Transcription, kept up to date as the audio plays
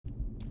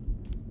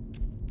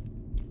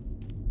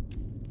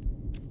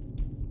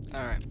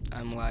Alright,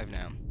 I'm live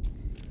now.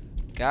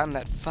 Gotten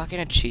that fucking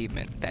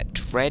achievement. That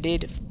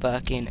dreaded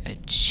fucking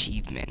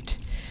achievement.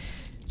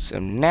 So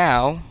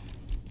now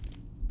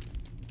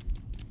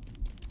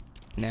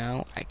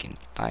I can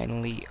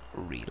finally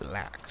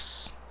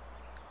relax.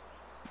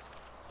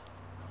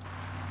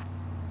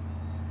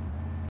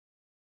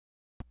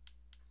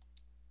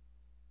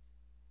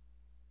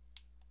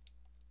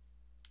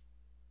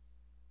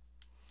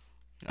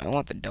 I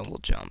want the double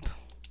jump.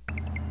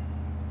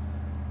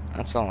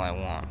 That's all I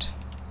want.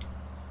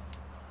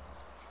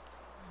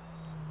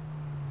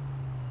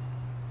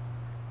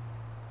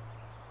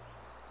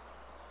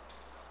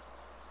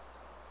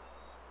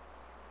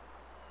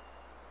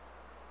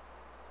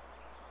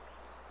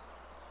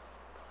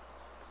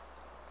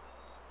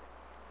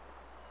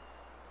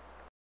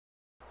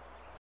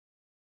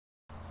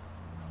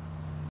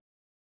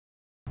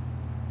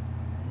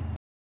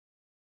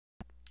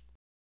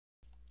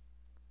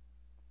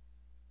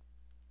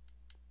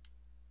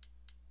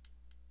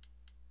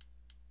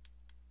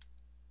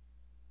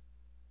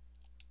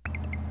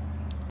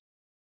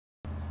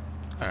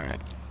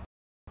 Alright.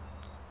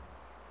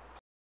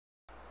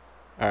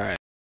 Alright.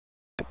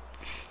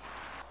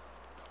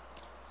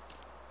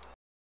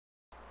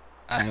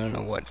 I don't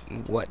know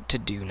what to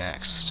do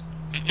next.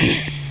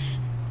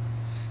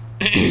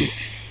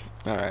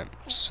 Alright,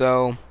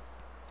 so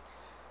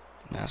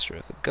Master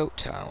of the Goat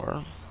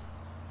Tower.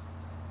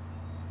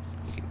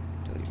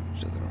 Gotta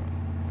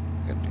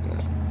do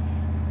that.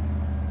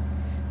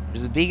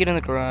 There's a beacon in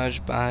the garage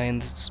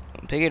behind this.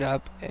 Pick it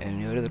up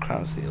and go to the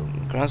cross field.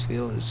 The cross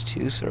field is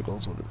 2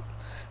 circles with a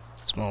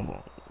small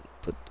ball.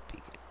 Put the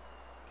beacon.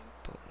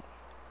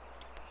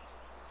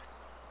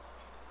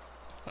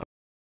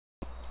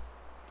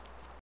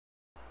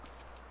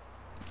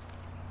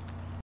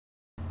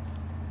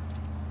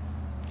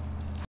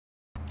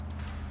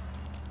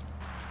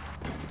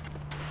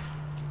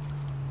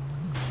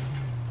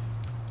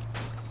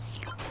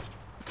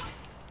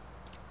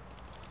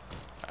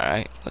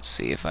 Alright, let's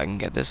see if I can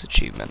get this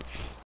achievement.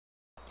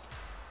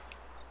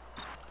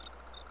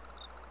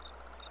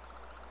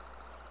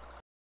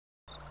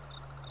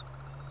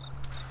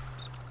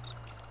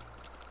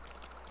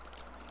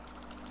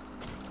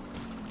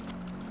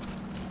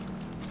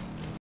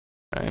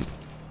 Alright.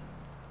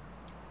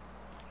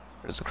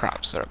 There's a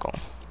crop circle.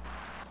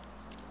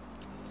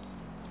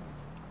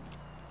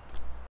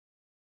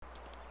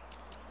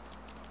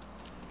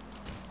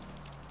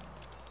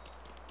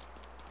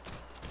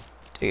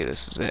 Okay,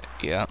 this is it,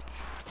 yeah.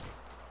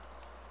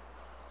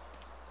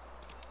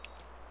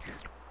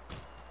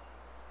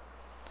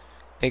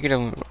 Pick it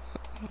up.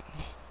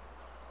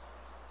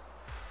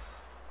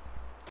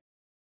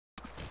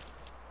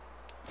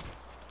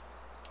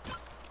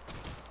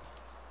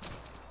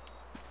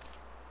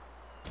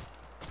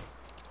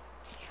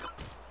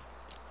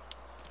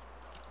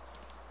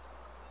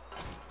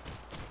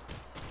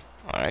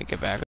 Alright,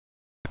 get back.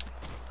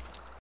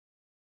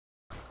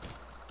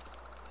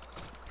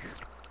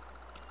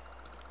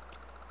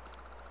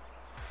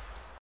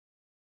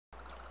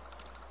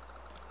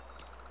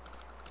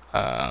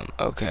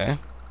 Okay.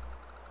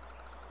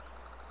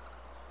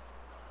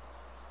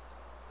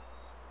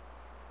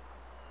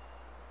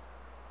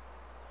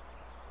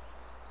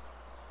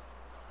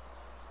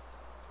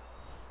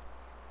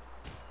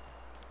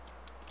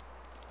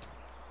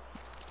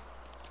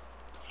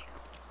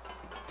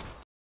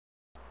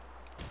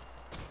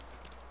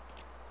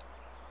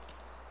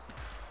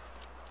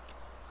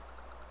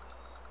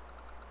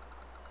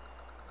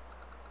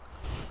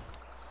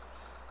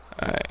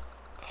 Alright.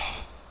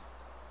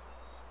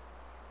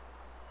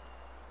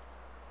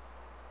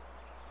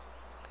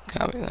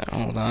 Copy that,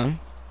 hold on.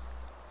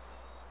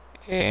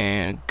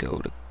 And go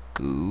to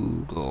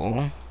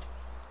Google.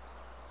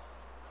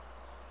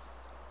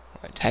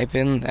 I type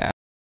in that,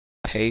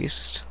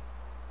 paste.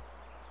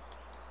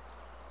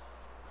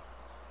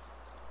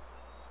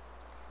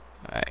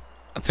 Alright.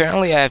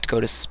 Apparently I have to go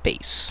to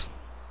space.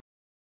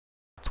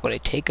 That's what I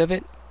take of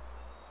it.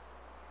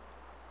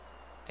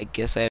 I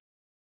guess I have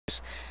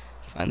to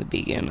find the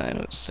beacon. I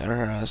don't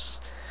center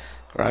us.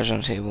 Garage on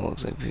the table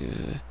looks like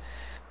really?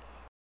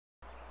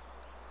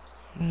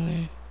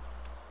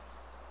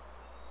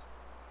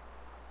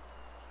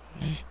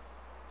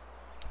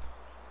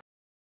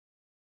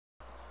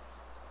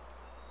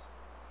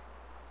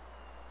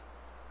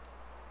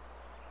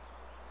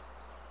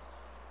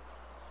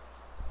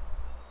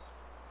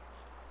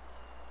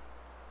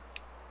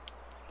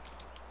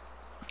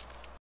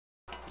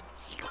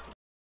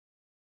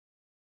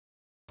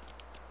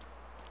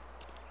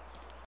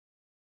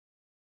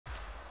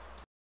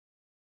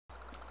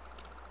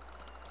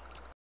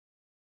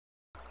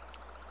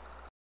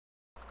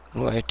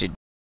 What do I have to do?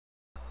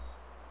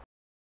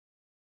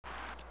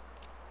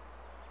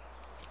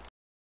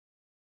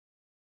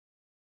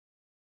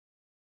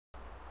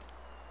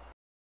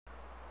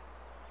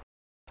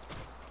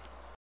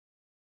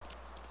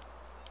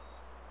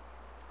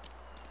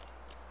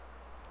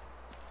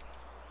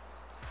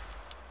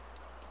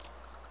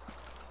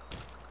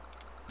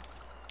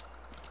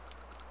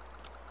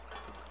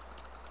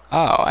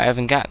 Oh, I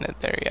haven't gotten it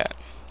there yet.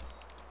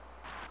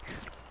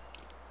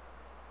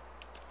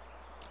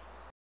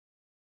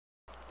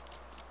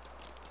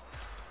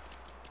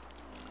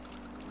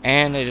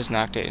 And I just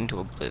knocked it into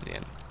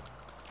oblivion.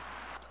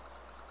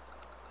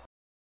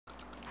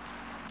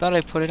 Thought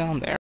I put it on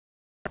there.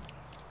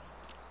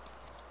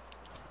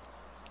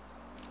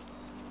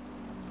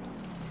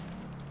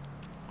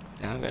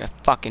 Now I'm gonna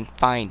fucking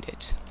find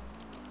it.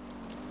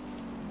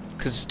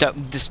 Cause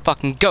this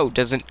fucking goat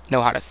doesn't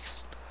know how to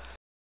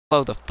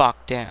slow the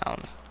fuck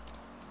down.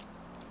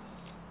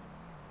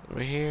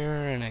 Over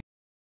here, and I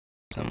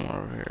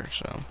somewhere over here,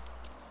 so.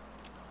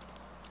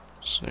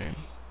 Let's see.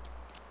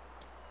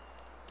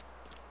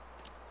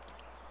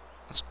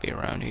 Must be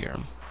around here.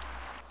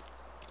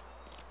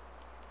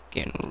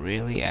 Getting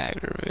really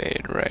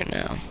aggravated right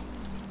now.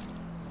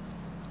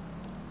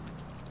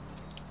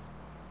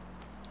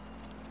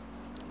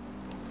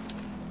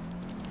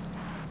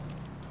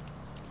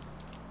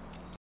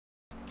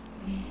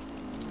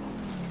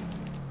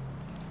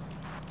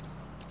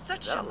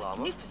 Such a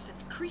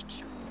magnificent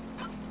creature.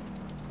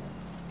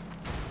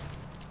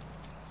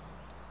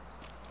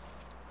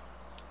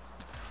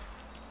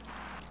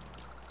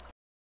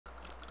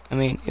 I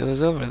mean, it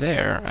was over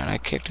there, and I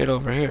kicked it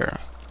over here.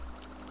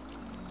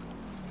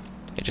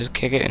 Did I just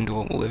kick it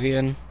into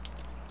oblivion?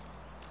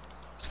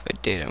 So if I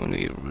did, I'm gonna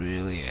be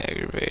really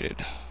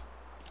aggravated.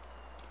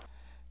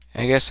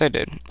 I guess I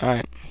did.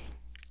 Alright.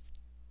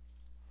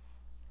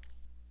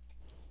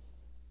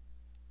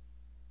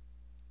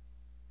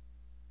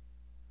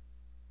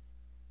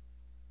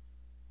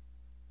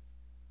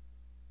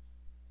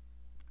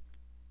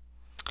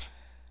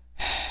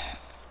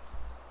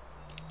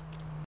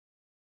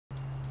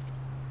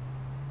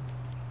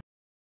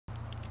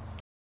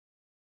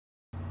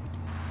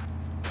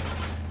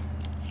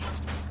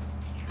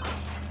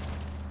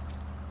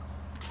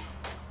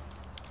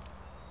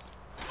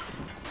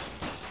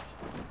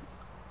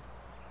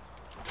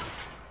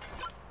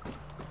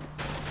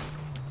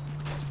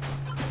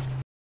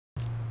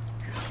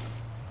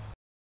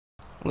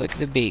 Look at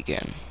the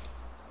beacon.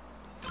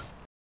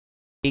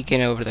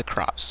 Beacon over the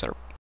crop circle.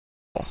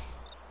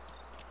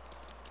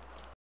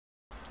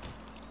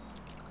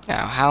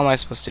 Now, how am I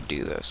supposed to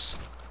do this?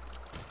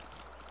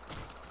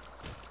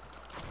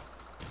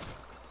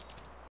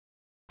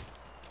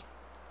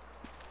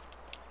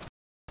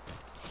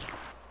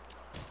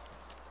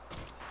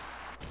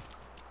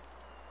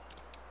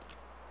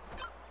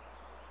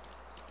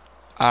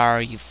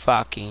 Are you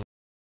fucking...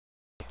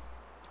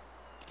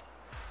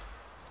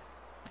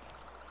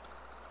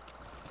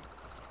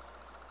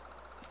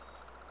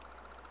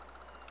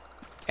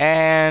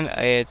 And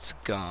it's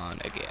gone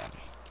again.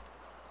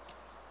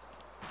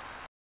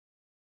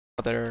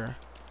 Mother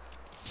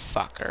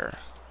fucker.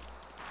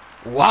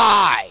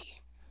 Why?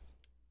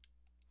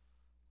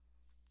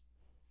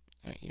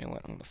 Alright, you know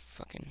what? I'm gonna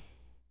fucking...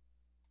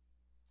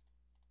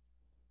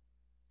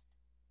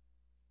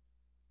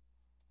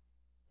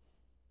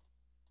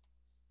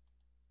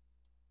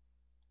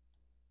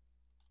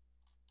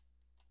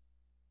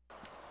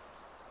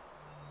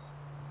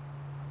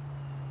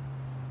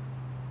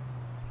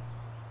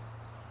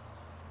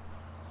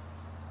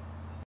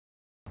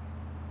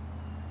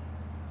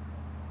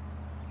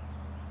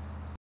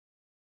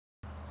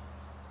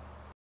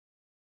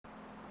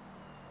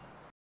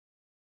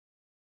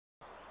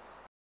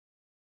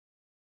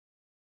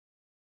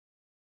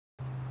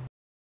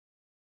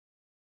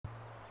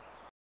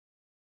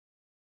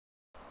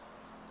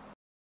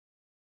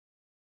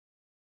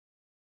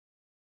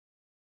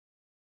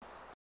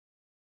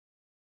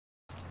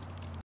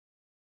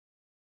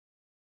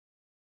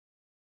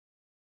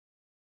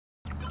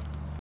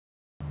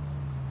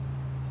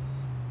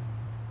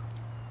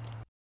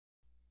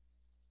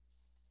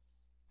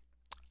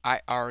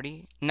 I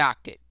already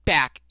knocked it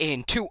back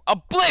into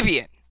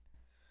oblivion!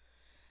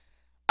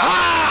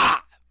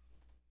 Ah!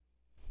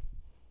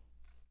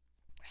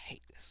 I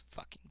hate this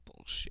fucking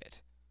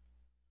bullshit.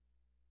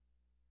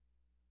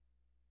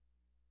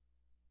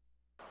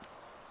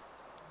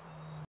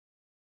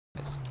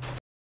 This.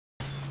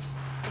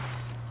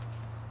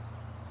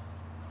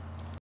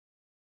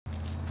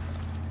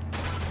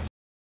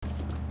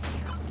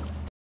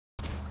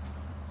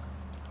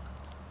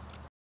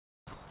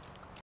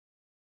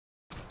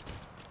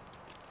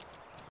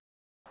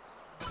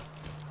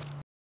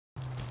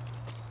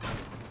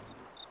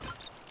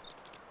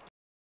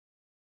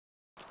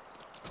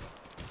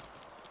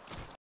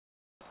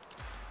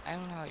 I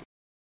don't know how you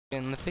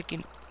in the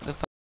fucking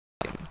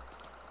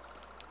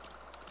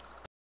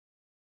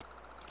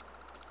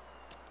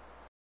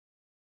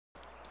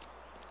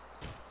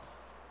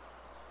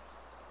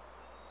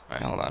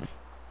Alright, hold on.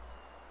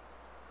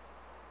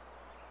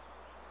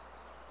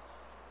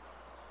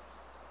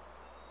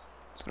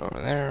 Let's go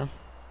over there.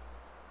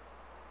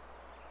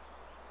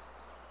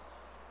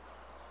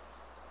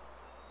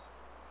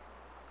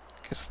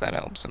 Guess that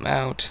helps him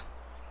out.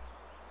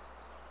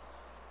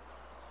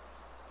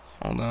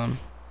 Hold on.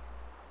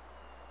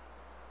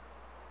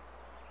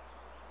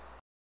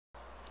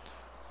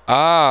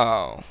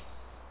 Oh.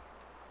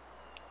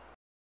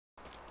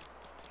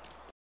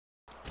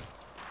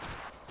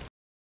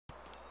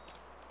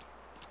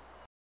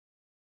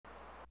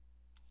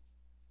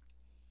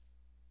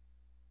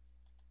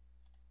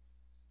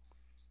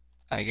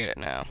 I get it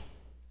now.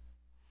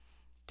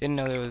 Didn't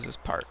know there was this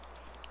part.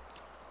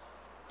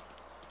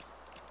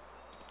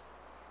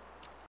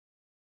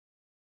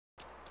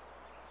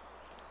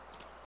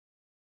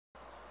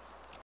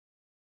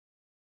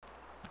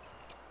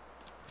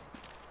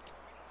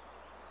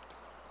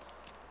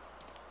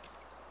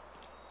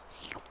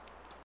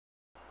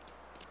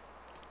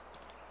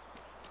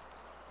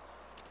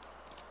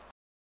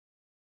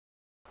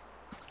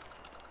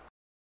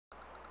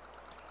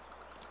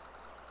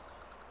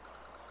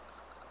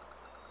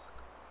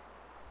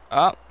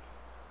 Oh.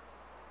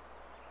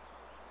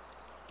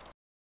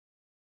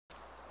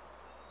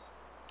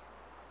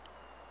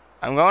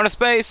 I'm going to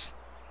space.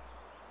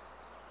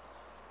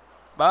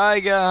 Bye,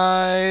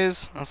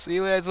 guys. I'll see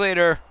you guys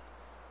later.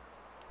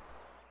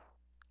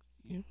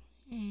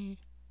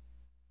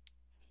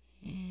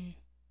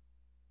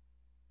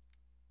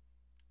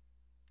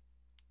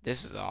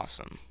 This is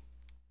awesome.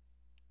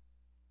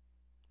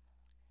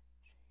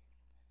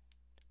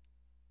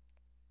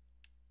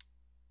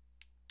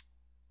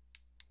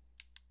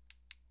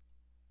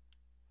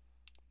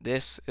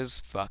 This is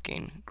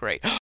fucking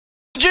great.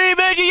 G,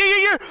 man,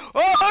 yeah,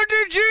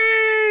 100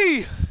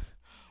 G!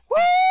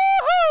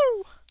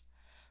 Woohoo!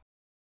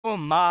 Oh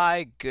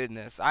my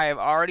goodness, I have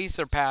already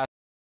surpassed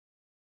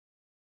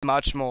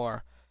much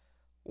more.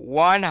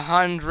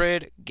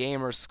 100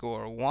 gamer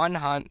score,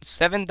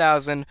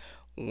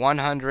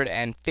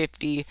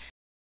 7,150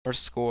 gamer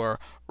score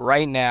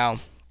right now.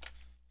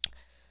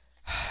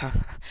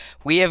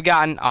 We have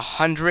gotten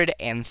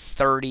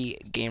 130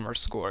 gamer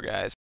score,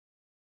 guys.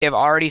 We have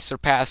already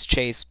surpassed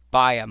Chase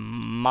by a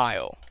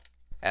mile,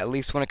 at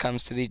least when it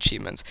comes to the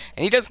achievements.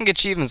 And he doesn't get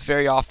achievements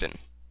very often.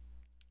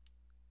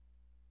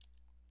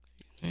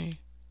 What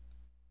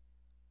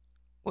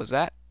was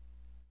that?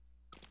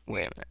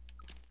 Wait a minute.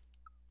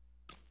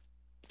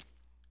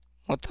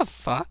 What the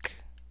fuck?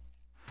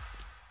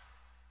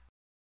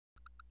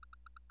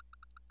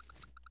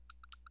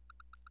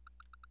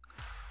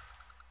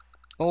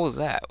 What was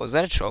that? Was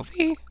that a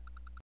trophy?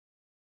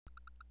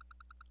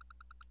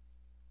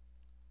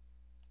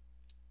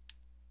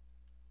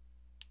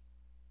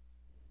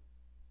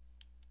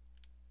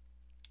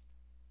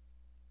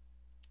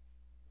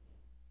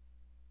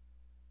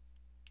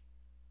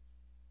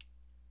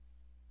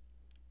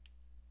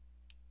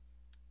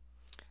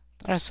 I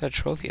thought I saw a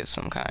trophy of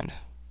some kind.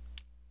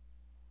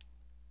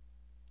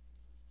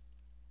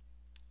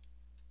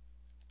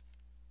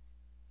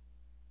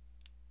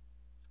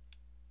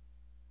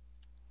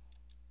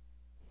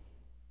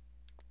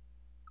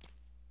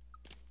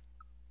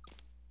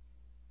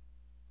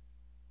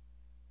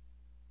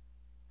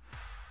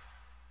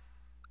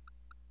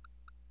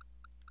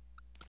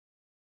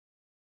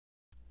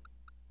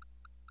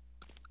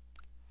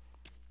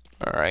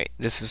 Alright,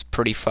 this is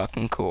pretty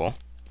fucking cool.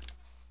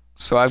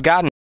 So I've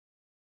gotten...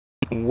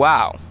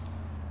 Wow.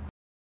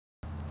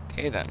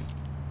 Okay then.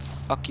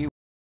 Fuck you.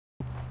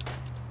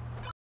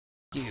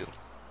 You.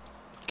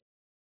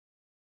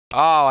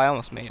 Oh, I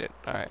almost made it.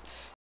 Alright.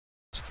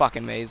 It's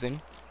fucking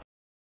amazing.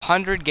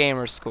 100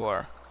 gamer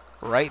score.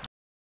 Right.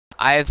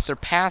 I have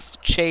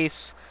surpassed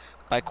Chase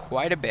by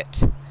quite a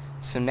bit.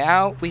 So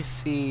now we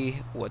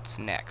see what's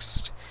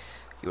next.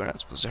 You are not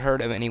supposed to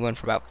hurt anyone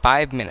for about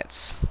 5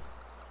 minutes.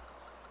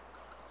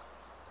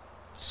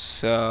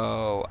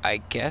 So I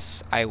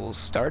guess I will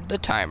start the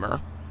timer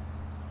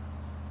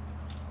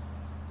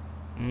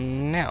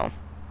now.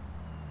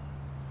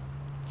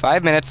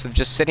 5 minutes of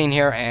just sitting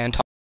here and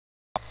talking.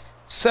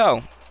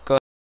 So go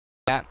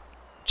chat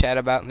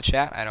about in the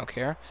chat. I don't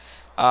care.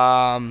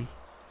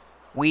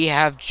 We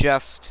have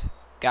just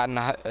gotten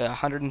a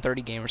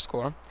 130 gamer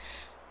score.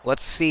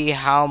 Let's see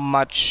how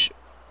much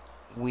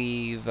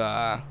we've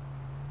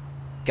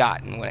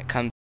gotten when it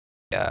comes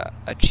to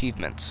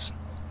achievements.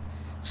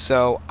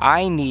 So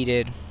I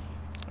needed,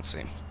 let's see,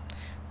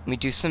 let me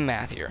do some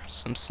math here,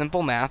 some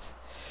simple math.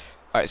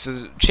 Alright,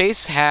 so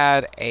Chase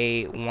had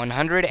a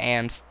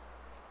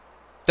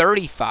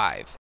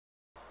 135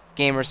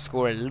 gamer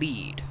score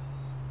lead.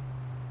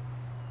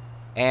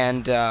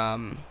 And,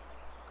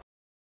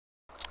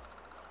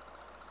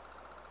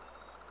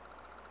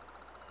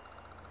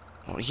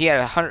 he had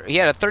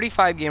a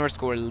 35 gamer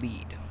score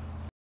lead.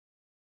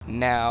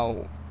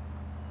 Now,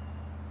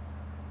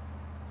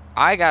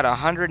 I got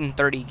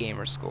 130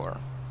 gamer score.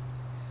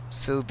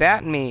 So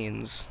that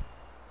means,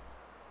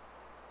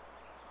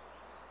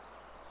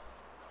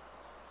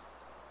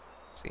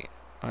 let's see,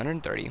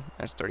 130,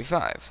 that's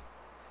 35.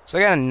 So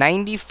I got a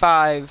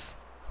 95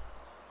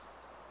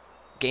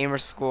 gamer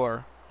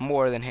score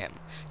more than him.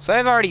 So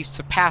I've already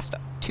surpassed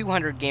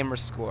 200 gamer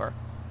score.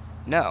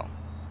 No.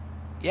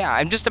 Yeah,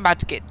 I'm just about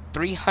to get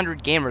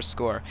 300 gamer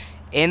score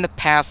in the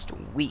past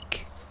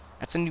week.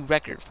 That's a new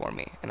record for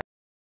me. And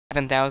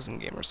 7,000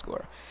 gamer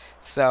score.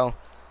 So,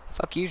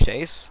 fuck you,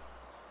 Chase.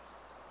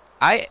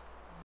 All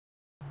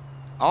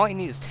I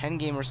need is 10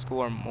 gamer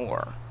score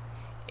more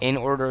in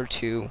order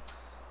to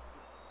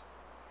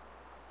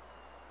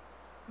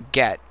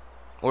get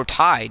or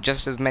tie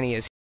just as many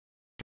as he's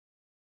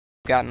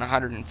gotten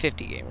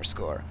 150 gamer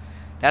score.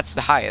 That's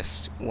the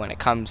highest when it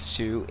comes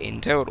to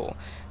in total.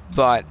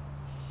 But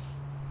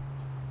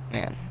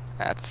man,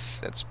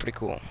 that's pretty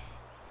cool.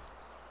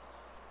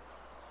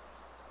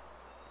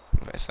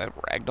 If I have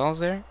ragdolls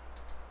there,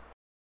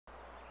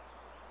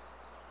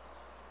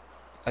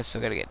 I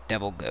still gotta get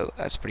devil goat.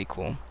 That's pretty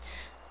cool.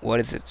 What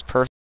is its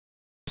purpose?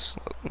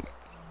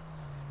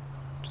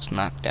 Just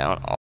knock down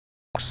all.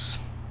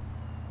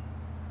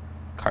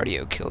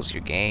 Cardio kills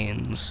your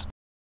gains.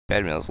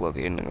 Treadmill's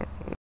located in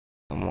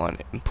someone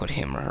and put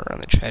him or her on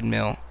the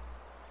treadmill.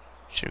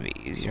 Should be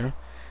easier.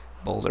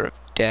 Boulder of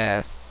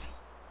death.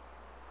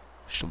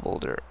 Push the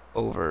boulder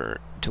over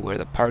to where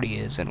the party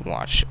is and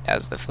watch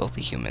as the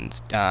filthy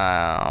humans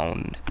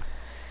down.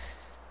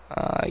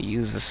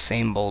 Use the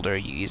same boulder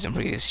you used in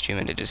previous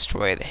achievement to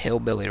destroy the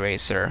hillbilly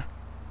racer.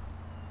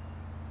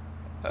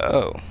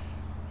 Oh.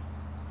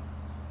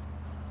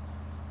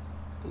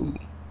 Ooh,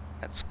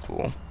 that's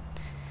cool.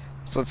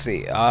 So let's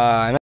see.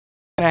 I'm at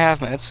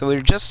 2.5 minutes, so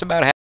we're just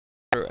about halfway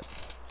through it.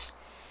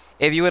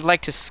 If you would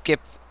like to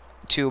skip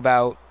to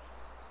about,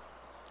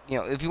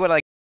 if you would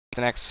like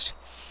the next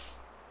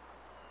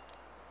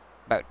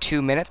about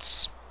 2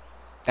 minutes,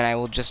 then I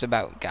will just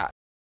about got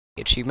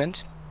the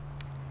achievement.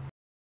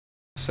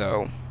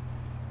 So,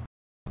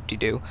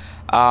 do.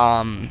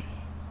 I'm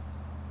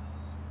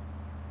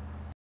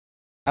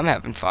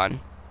having fun.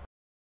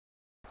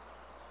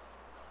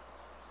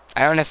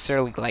 I don't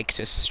necessarily like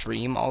to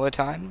stream all the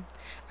time.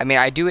 I mean,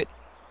 I do it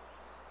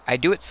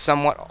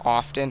somewhat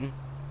often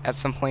at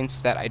some points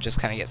that I just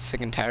kind of get sick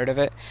and tired of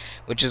it,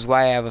 which is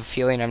why I have a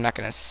feeling I'm not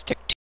going to stick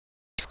to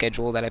the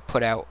schedule that I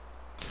put out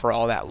for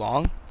all that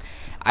long.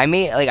 I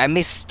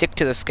may stick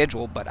to the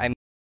schedule, but I may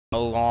have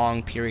a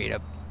long period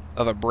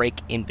of a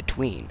break in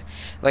between.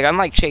 Like,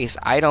 unlike Chase,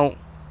 I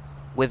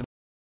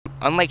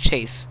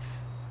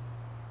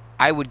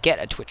would get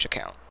a Twitch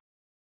account.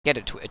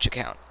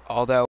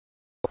 Although,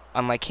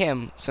 unlike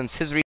him, since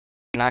his reason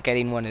for not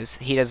getting one is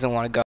he doesn't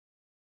want to go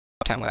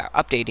time without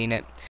updating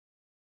it,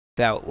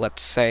 without,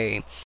 let's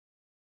say,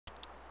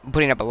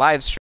 putting up a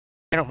live stream,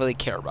 I don't really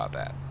care about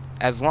that.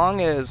 As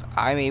long as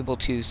I'm able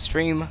to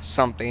stream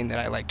something that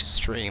I like to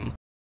stream,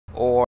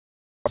 or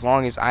as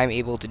long as I'm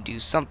able to do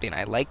something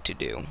I like to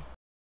do,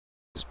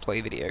 just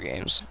play video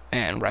games,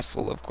 and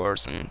wrestle, of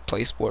course, and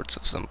play sports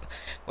of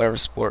whatever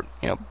sport,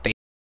 baseball,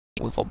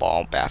 wiffle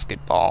ball,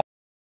 basketball.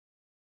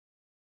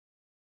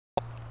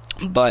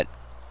 But,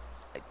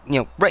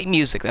 write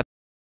music, that's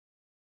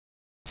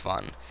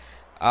fun.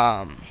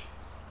 About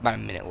a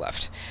minute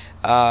left.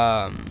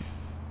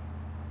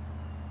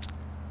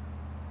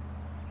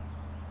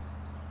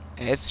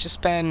 It's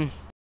just been,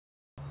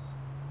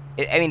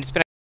 it's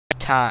been a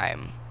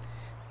time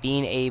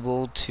being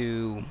able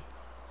to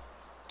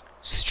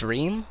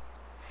stream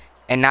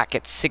and not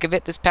get sick of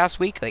it this past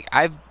week. Like,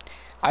 I've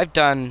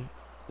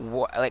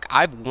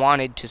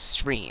wanted to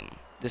stream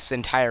this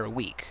entire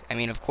week. I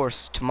mean, of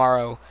course,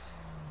 tomorrow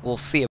we'll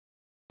see,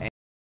 and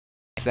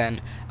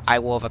then I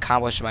will have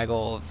accomplished my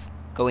goal of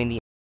going the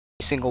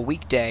single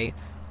weekday,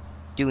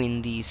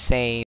 doing the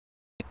same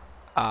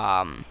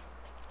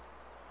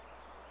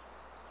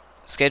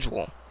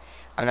schedule.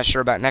 I'm not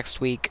sure about next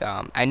week.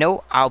 I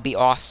know I'll be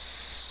off,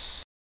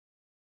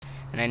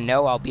 and I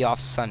know I'll be off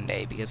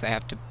Sunday because I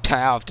have to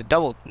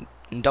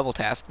double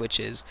task, which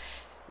is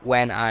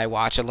when I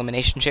watch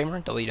Elimination Chamber,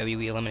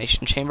 WWE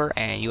Elimination Chamber,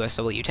 and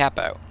USW Tap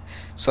Out.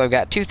 So I've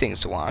got 2 things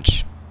to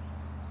watch.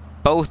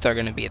 Both are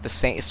going to be at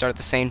start at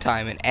the same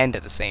time and end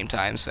at the same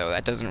time, so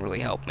that doesn't really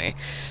help me.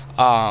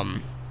 All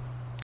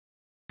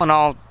in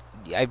all,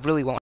 I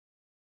really won't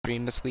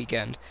stream this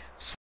weekend,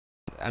 so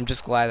I'm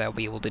just glad that I'll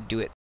be able to do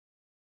it,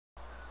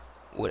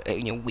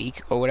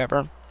 week or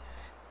whatever,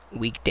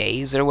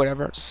 weekdays or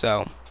whatever.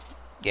 So,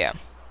 yeah.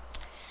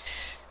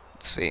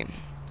 Let's see.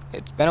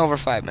 It's been over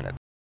 5 minutes.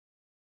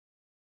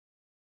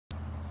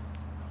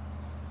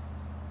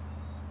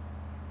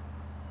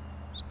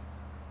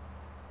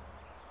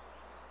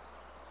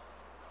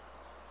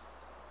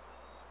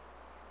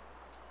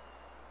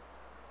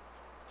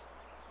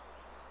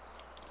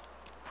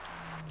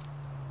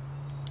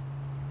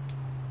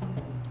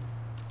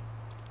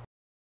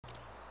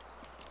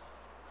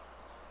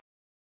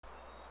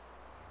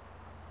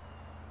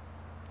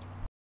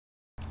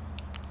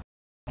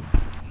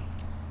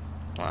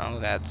 Wow,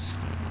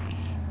 that's...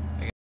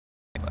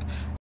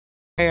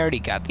 I already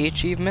got the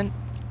achievement?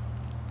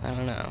 I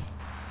don't know.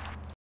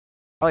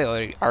 I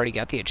already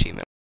got the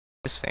achievement.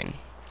 This thing.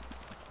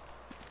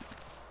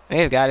 I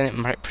may have gotten it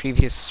in my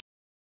previous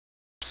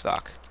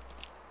suck.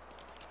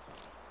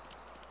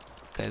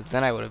 Because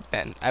then I would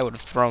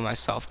have thrown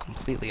myself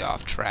completely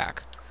off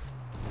track.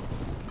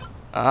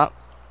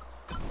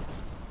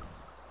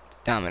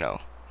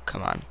 Domino.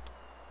 Come on.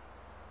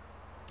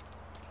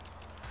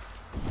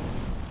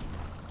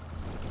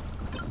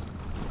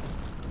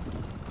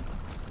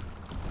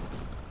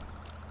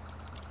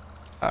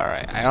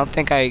 Alright, I don't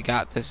think I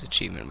got this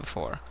achievement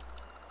before.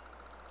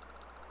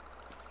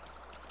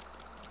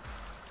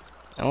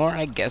 Or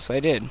I guess I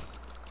did.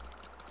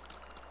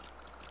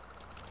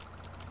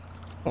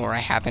 Or I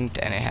haven't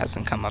and it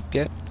hasn't come up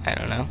yet. I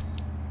don't know.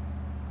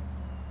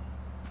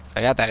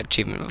 I got that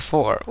achievement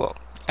before. Well,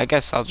 I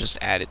guess I'll just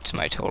add it to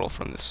my total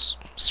from this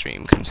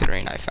stream,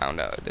 considering I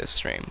found out this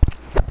stream.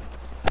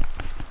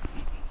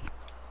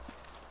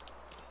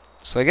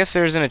 So I guess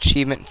there's an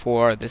achievement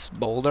for this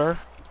boulder,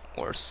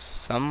 or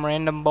some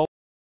random boulder.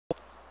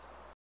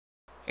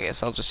 I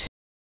guess I'll just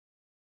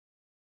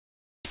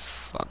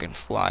fucking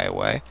fly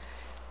away.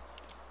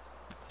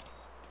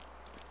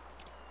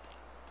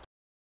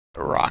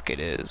 The rocket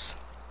is.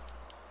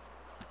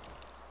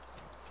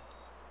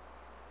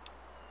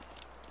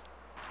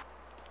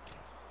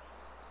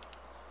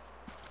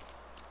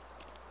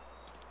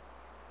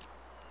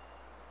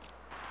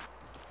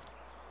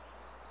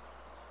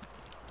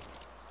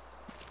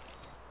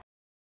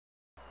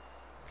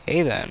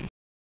 Okay then,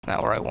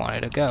 not where I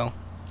wanted to go.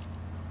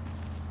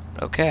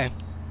 Okay.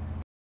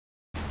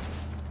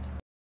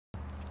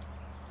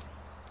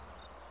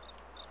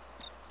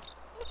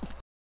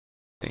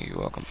 You're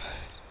welcome.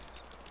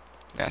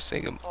 I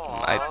say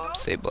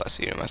bless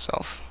you to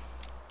myself.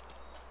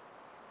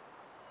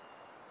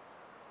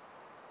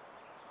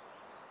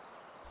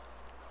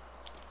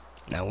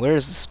 Now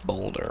where's this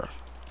boulder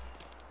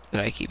that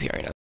I keep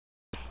hearing of?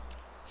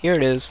 Here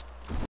it is.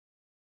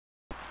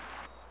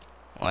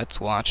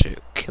 Let's watch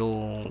it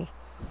kill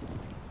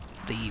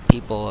the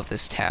people of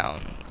this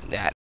town.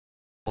 That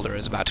boulder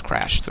is about to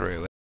crash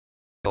through.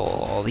 Kill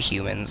all the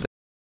humans.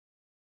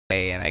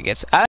 And I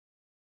guess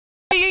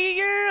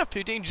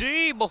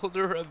 15G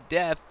boulder of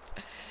death.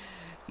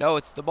 No,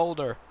 it's the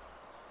boulder.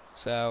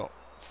 So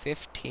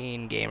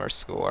 15 gamer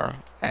score,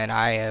 and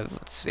I have,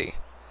 let's see,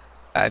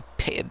 I've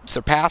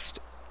surpassed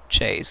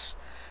Chase.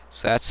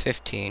 So that's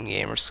 15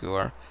 gamer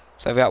score.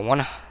 So I've got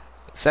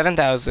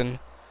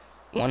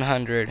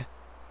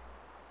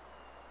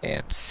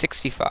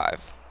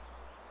 7,165.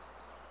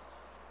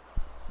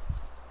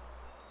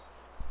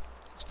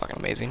 It's fucking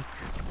amazing.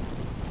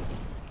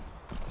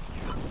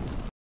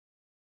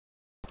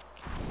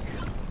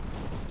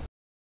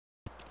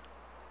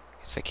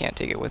 Guess I can't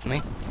take it with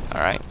me.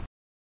 Alright.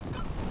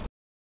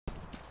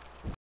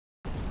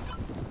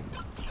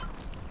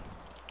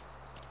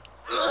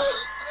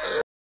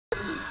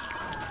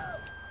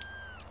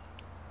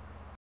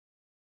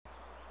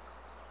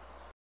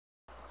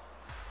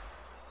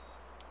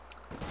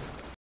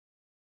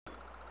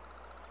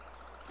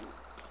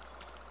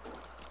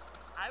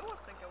 I was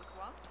a goat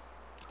once.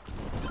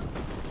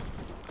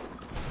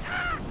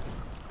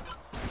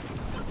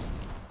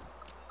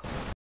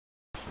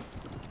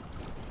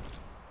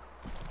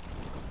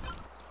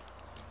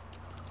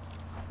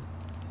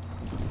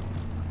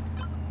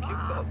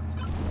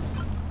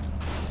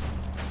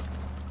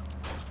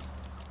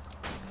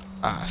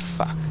 Ah,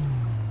 fuck.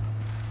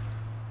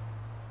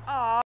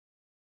 Ah,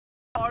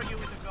 argue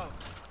with a goat.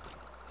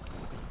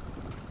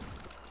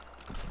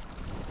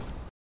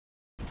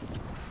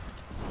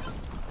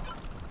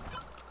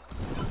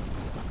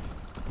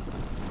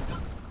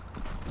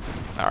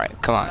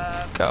 Alright, come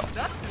on, go.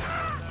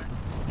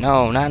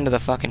 No, not into the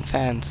fucking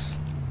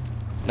fence.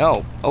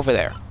 No, over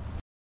there.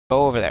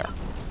 Go over there.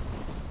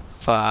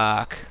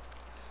 Fuck.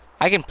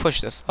 I can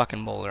push this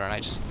fucking boulder and I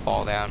just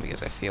fall down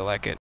because I feel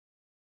like it.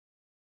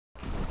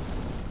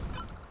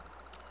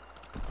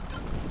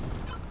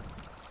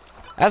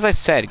 As I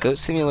said, Goat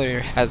Simulator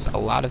has a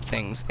lot of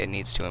things it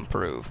needs to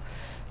improve.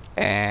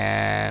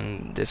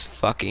 And this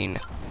fucking...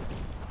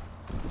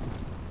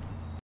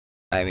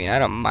 I mean, I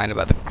don't mind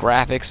about the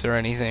graphics or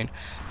anything.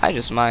 I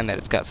just mind that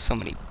it's got so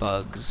many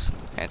bugs.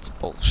 And it's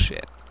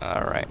bullshit.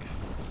 Alright.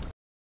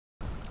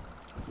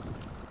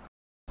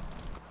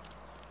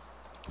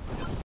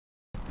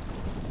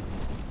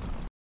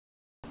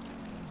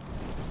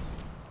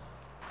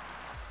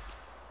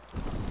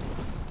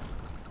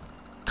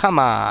 Come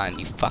on,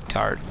 you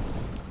fucktard.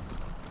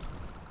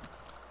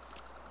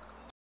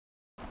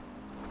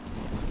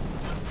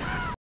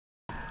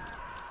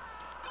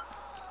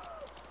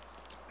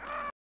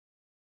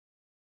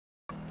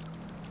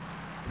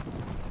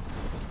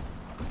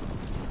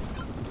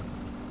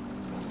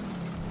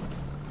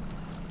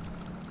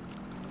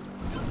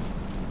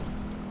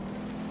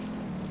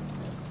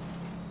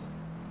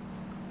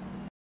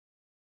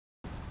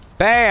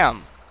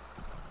 Bam!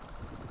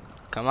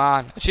 Come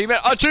on.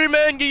 Achievement!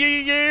 Achievement!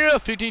 Yeah!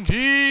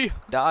 15G!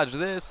 Dodge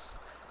this.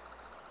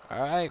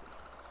 Alright.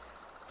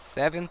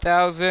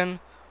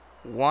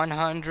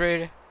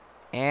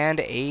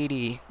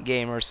 7,180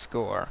 gamer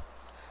score.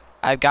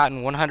 I've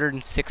gotten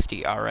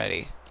 160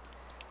 already.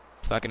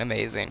 It's fucking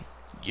amazing.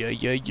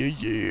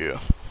 Yeah.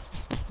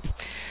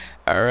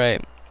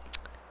 Alright.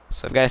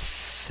 So I've got to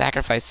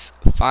sacrifice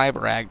 5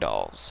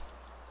 ragdolls.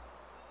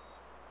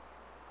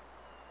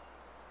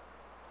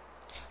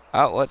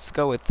 Oh, let's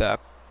go with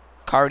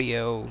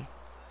cardio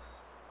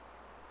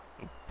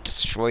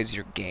destroys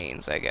your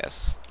gains, I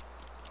guess.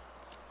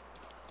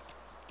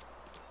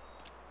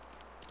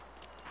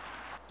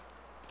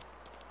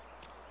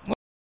 Where'd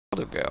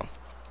it go?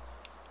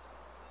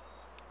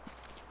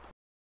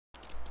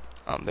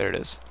 There it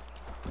is.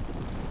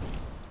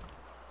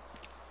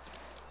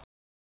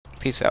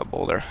 Peace out,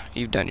 Boulder.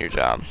 You've done your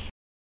job.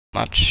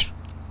 Much.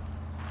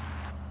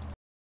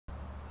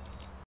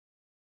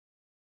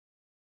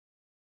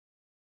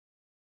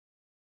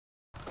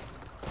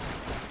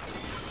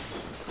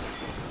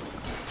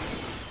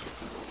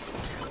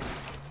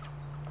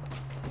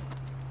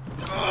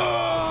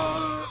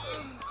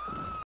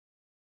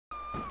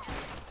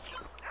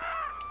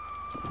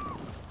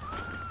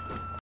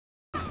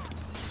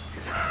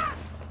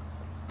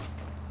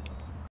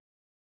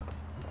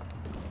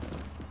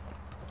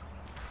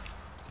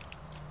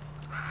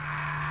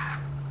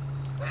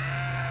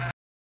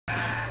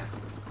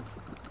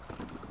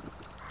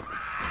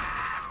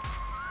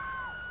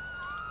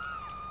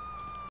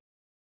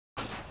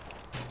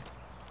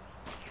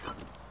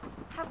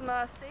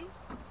 have mercy.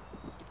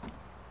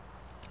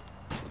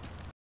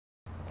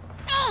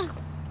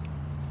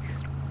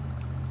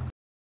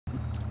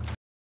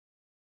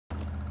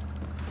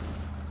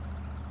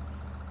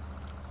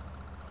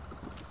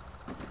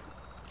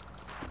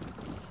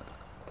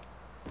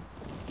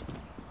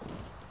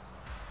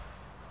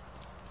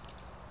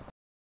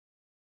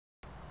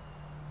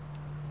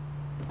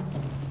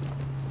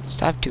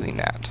 Stop doing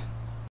that.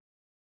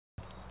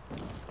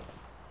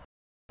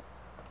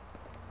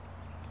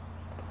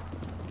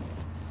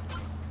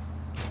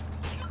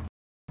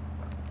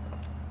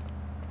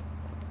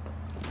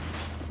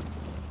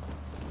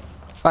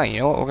 Fine, you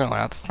know what? We're gonna go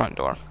out the front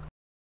door.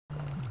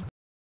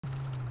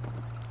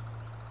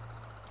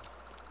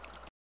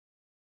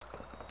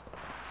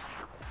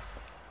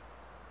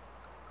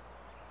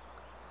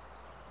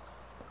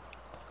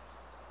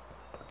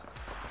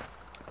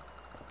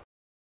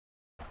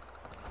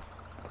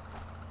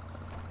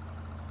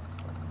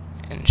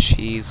 And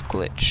she's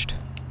glitched.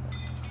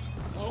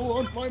 I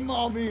want my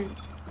mommy.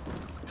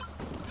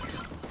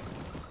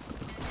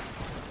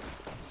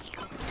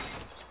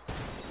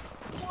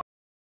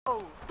 Oh!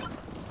 Oh!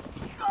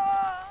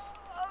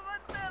 I'm a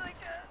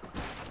delicate!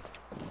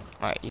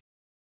 Alright, you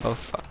both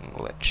fucking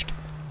glitched.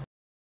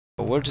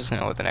 But we're just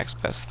gonna go with the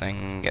next best thing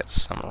and get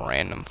some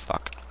random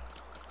fuck.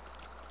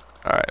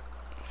 Alright.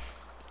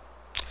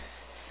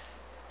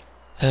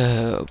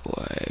 Oh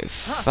boy.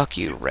 Fuck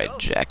you, Red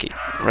Jackie.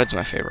 Red's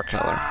my favorite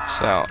color,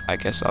 so I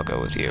guess I'll go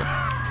with you.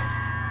 I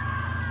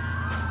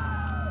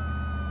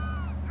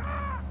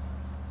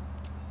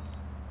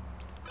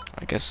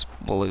guess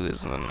blue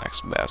is the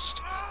next best.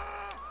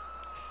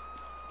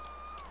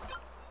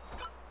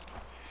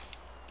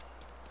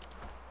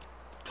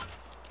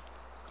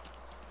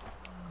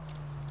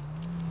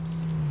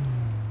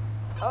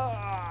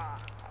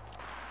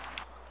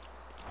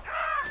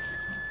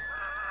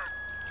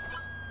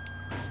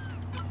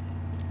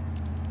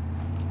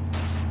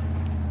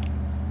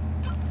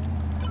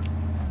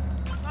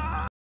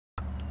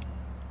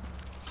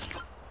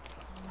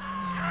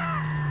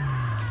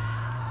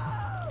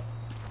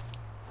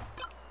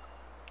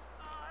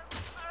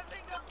 I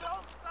think I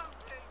broke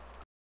something.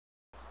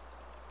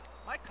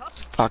 My cup This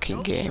is fucking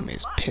broke game from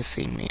is what?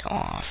 pissing me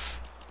off.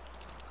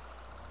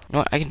 You know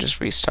what? I can just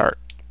restart.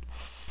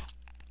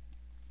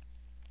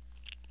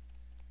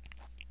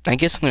 I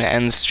guess I'm gonna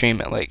end the stream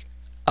at like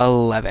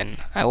 11.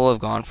 I will have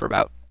gone for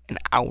about an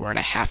hour and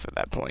a half at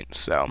that point,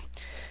 so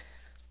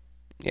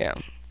yeah.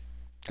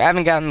 I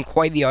haven't gotten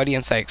quite the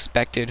audience I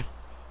expected.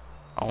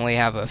 I only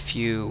have a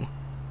few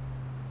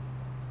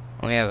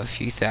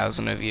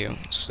thousand of you,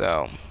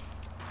 so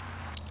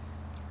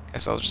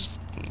guess I'll just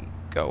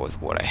go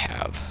with what I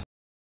have,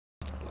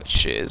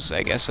 which is,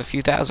 I guess, a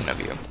few thousand of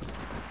you.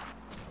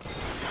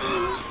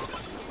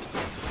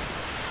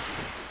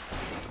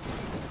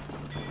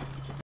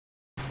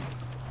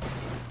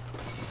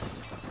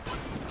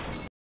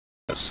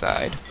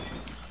 Aside.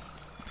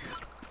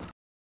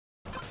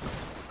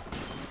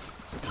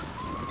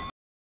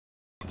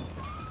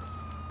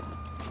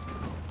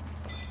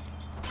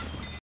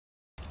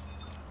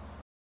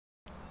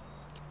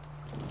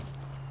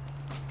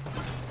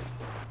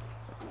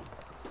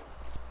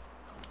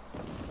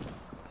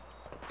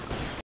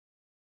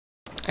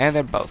 And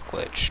they're both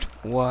glitched.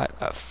 What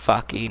a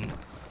fucking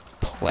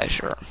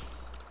pleasure.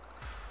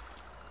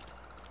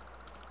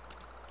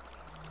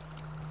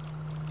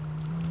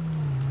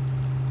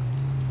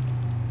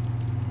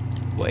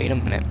 Wait a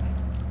minute.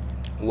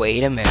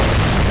 Wait a minute.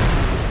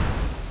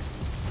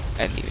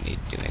 I didn't even need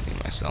to do anything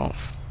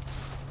myself.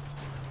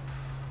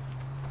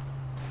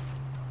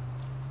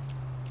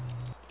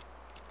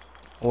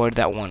 Where'd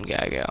that one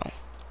guy go?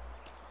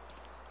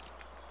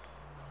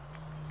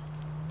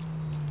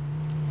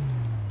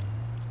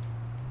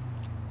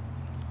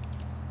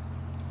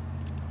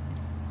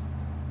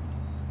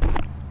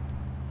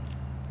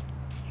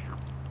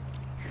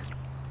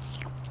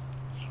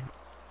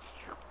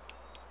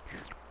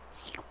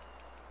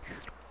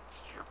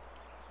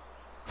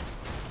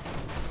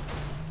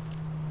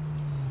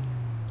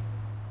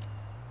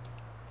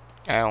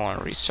 I don't want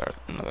to restart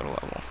another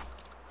level.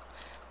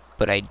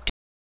 But I do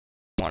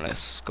want to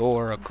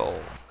score a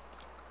goal.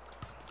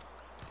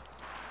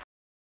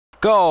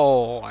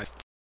 Goal! I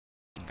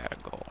f***ing got a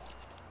goal.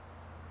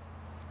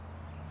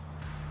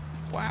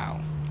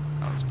 Wow.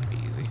 That was pretty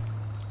easy.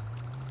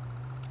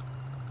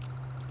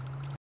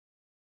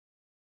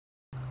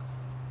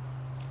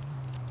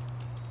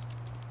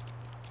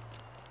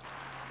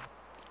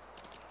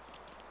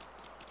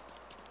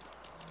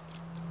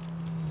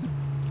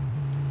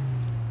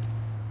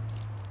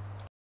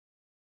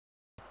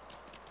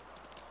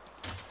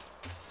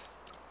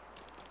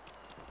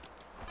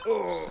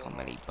 So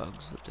many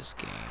bugs with this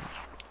game.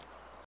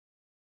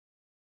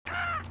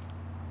 Ah!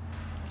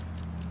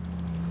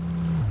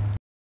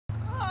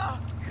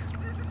 This is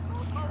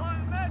not how I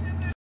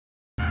imagined it!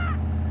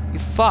 You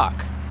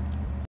fuck!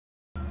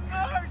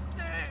 Mercy!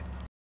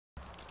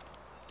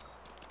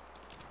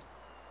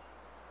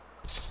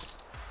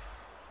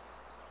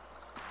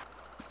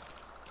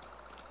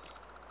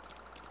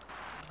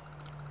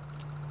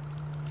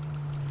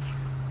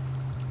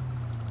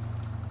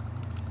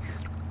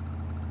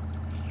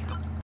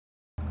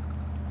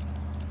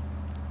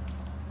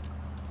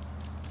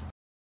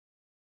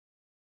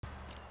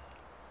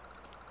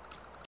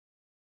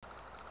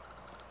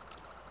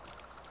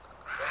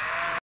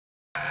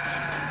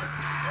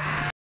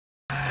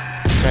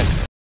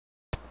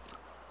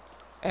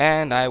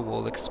 And I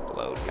will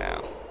explode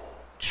now.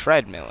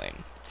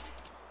 Treadmilling.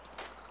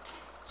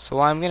 So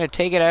I'm gonna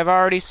take it I've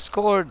already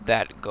scored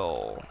that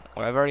goal.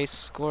 Or I've already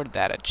scored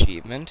that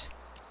achievement.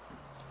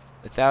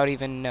 Without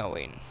even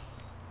knowing.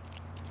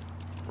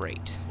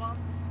 Great.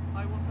 Once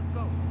I was a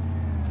goat.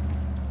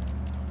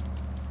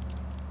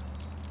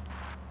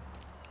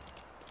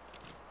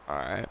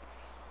 Alright.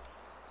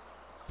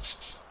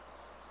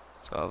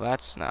 So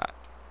that's not...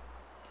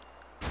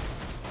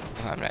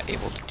 I'm not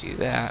able to do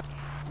that.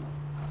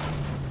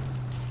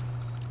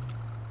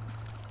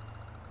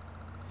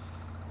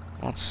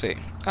 Let's see.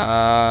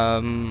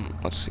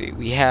 Let's see.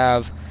 We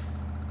have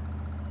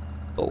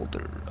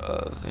Boulder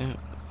of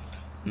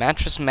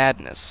Mattress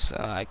Madness.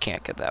 I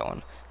can't get that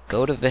one.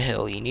 Go to the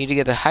hill. You need to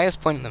get the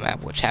highest point on the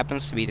map, which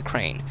happens to be the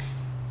crane.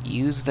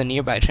 Use the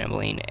nearby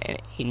trampoline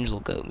and Angel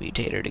Goat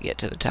Mutator to get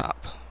to the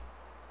top.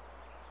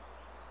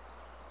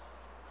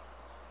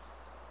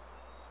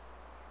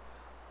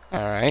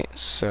 Alright,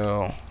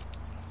 so...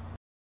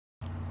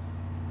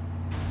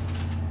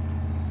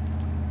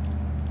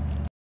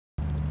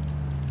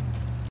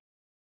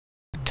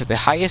 to the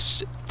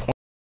highest point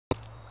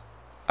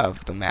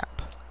of the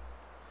map.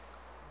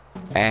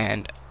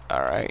 And,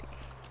 alright,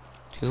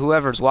 to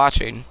whoever's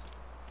watching,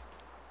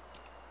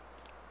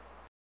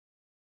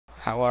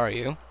 how are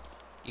you?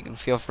 You can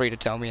feel free to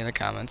tell me in the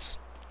comments.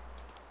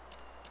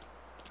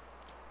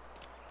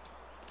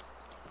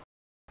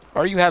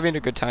 Are you having a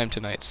good time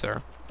tonight,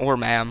 sir? Or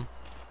ma'am?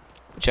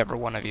 Whichever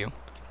one of you.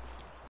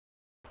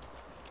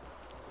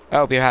 I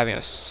hope you're having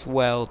a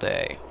swell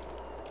day.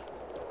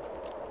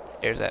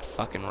 There's that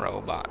fucking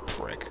robot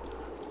prick.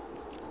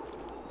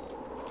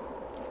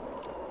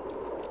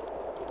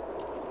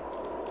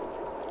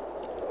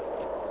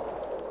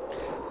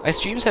 My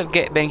streams have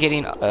been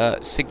getting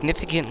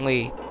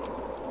significantly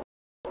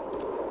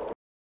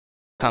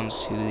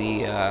comes to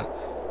the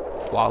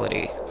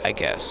quality, I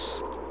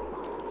guess.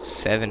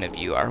 7 of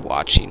you are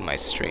watching my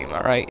stream,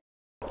 alright?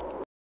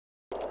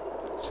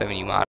 7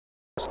 you mods.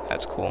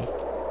 That's cool.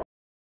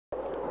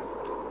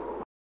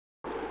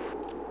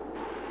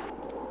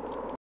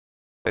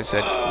 I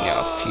said, you know,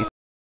 a few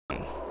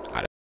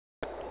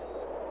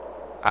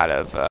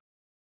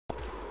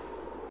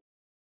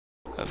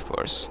of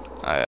course,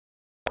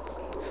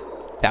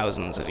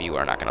 thousands of you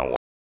are not gonna watch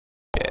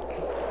it,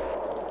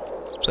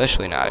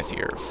 especially not if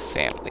you're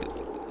family.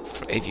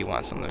 If you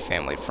want something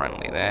family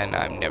friendly, then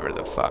I'm never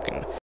the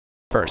fucking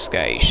first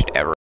guy you should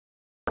ever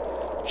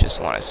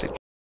just want to suggest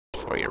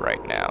for you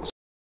right now.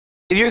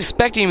 If you're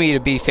expecting me to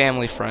be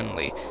family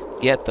friendly,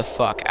 get the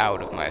fuck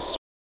out of my stream,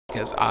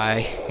 because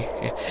I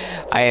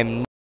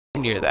am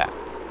near that.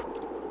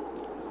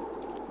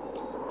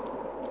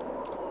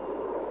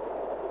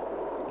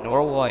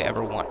 Nor will I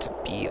ever want to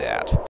be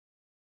that.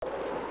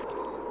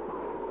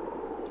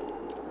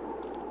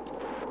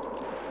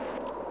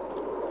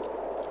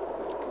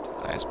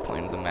 Highest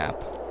point of the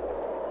map.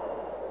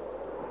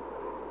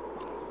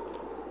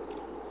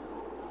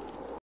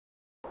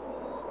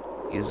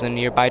 Use the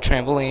nearby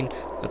trampoline.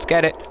 Let's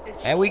get it.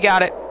 And we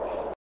got it.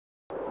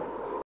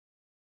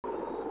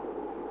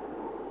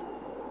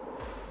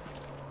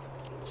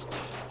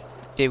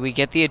 Did we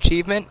get the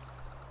achievement?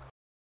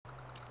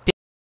 Did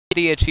we get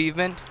the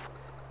achievement?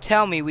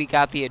 Tell me we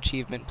got the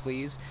achievement,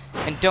 please.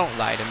 And don't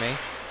lie to me.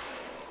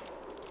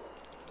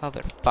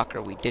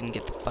 Motherfucker, we didn't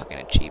get the fucking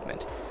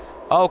achievement.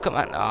 Oh, come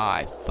on. Oh,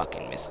 I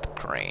fucking missed the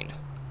crane.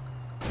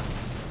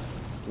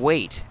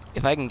 Wait.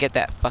 If I can get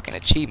that fucking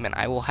achievement,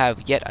 I will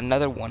have yet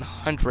another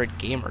 100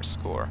 gamer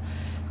score.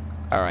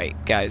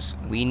 Alright, guys.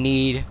 We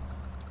need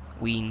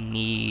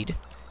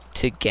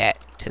to get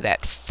to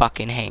that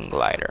fucking hang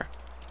glider.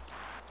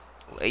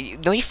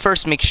 Let me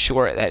first make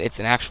sure that it's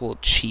an actual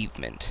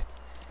achievement.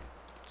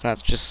 It's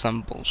not just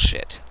some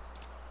bullshit.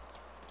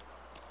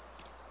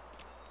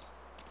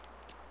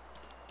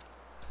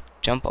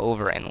 Jump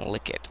over and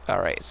lick it.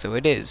 Alright, so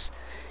it is.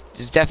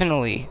 It's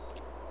definitely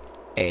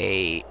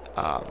an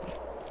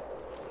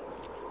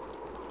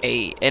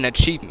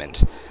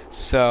achievement.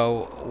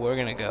 So we're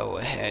gonna go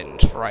ahead and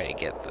try to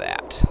get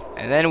that.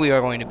 And then we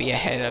are going to be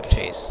ahead of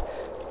Chase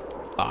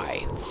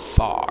by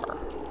far.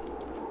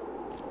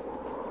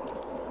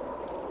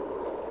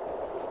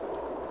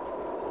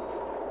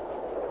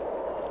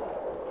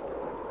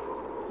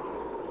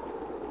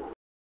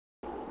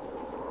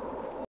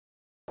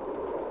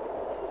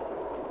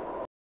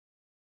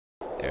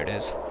 There it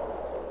is.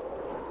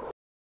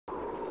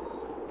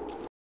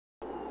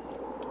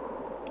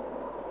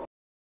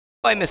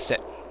 Oh, I missed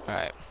it.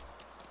 Alright.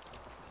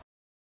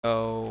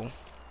 So...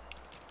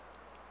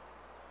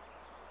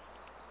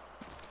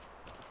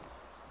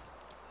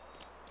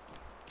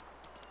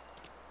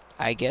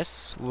 I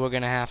guess we're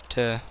gonna have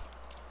to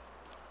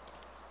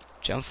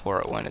jump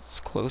for it when it's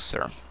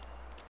closer.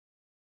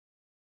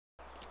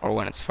 Or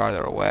when it's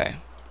farther away.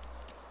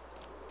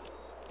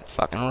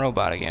 Fucking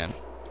robot again.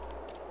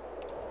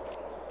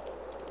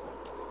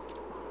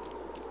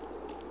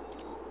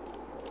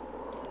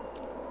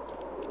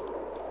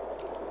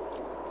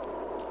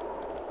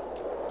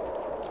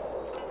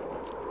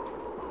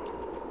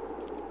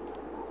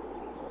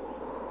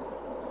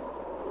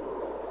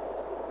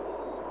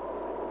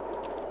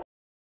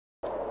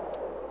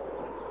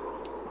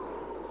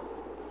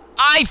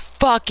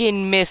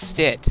 fucking missed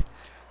it.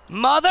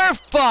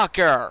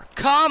 Motherfucker!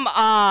 Come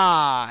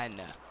on!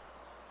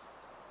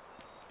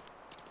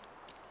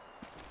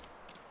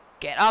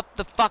 Get up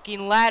the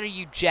fucking ladder,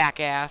 you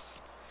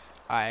jackass.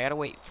 Alright, I gotta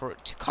wait for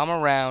it to come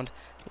around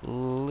a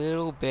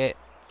little bit.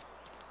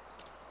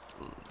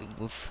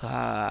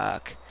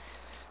 Fuck.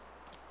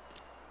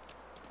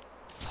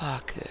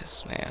 Fuck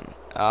this, man.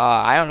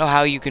 I don't know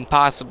how you can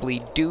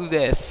possibly do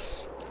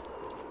this.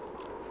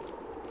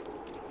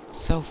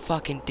 It's so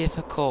fucking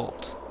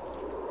difficult.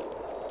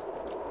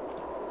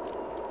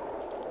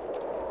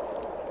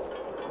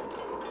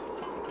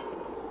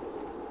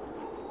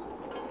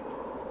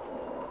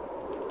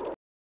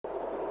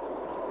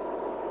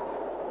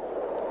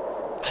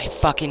 I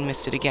fucking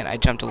missed it again. I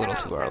jumped a little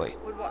too early.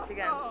 Would watch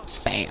again.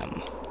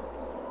 Bam.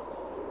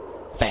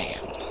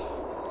 Bam.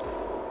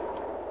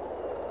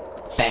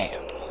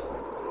 Bam.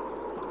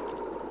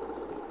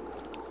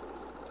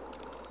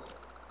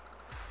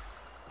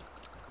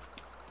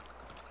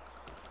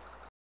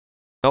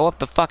 Go up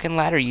the fucking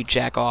ladder, you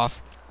jack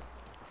off.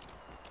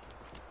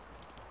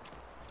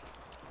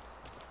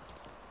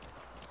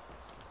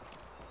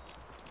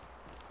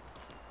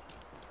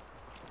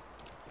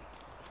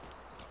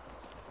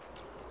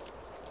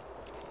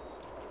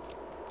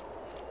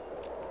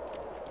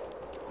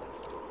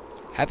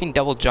 Having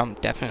double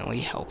jump definitely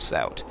helps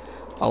out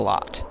a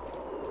lot.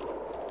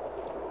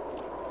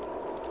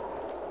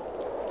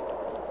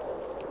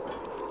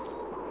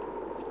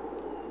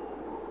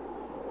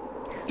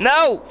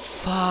 No!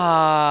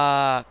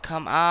 Fuck!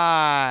 Come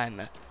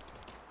on!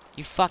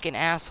 You fucking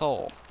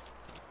asshole.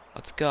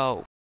 Let's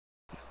go.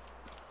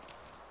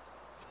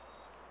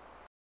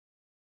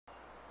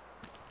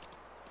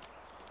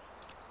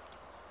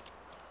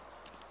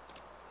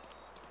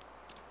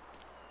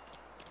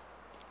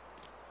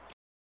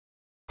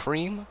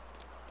 Cream?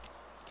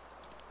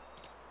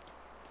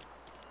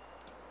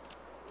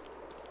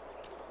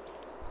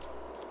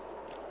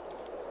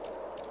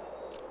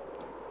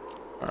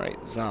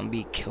 Alright,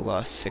 Zombie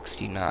Killer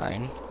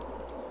 69.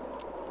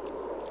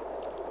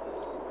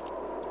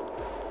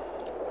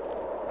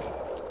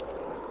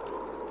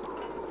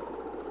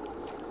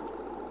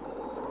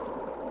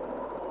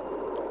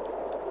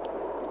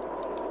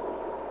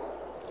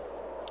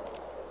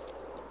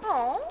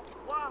 Oh.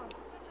 Wow.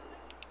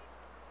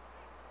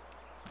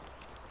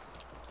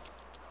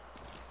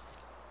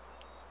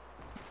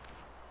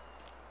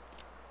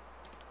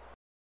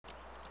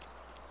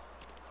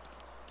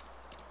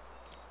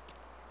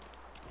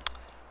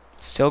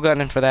 Still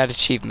gunning for that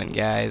achievement,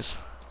 guys.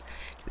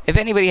 If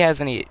anybody has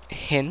any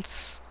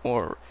hints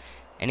or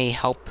any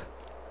help,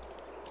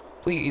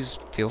 please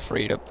feel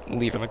free to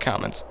leave in the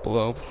comments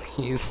below,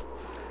 please.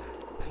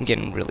 I'm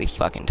getting really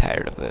fucking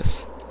tired of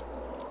this.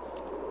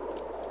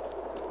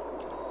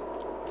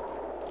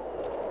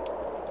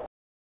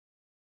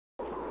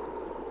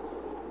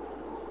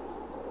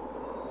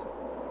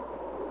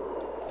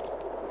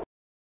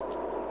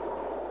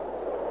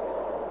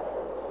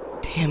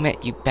 Damn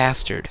it, you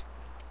bastard.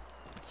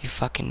 You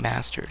fucking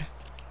bastard.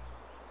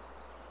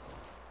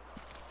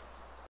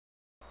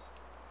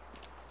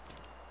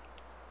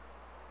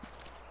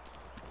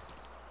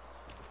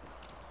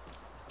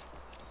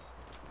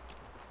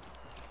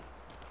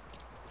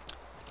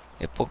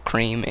 Nipple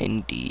cream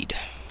indeed.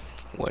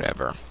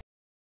 Whatever.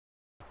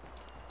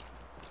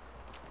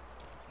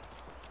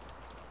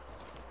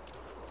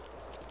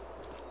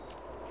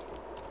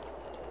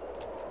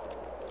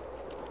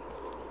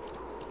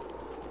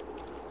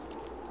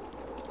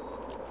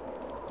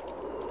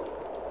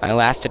 My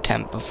last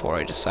attempt before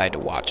I decide to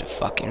watch a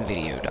fucking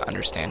video to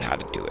understand how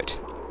to do it.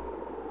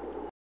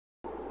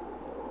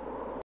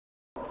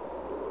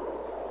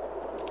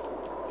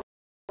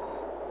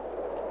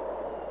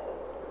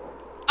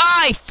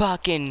 I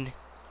fucking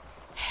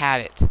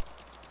had it.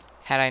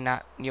 Had I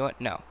not, you know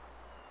what? No.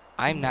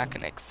 I'm not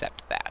gonna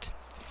accept that.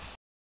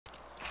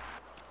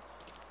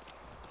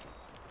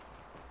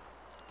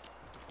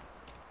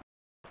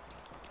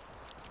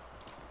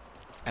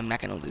 I'm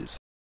not gonna lose.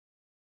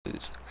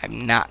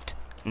 I'm not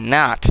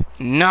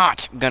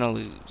gonna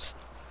lose.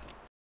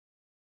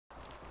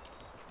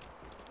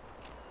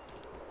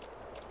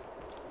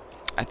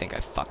 I think I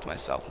fucked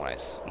myself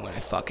when I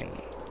fucking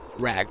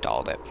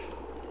ragdolled it.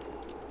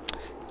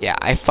 Yeah,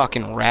 I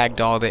fucking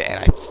ragdolled it and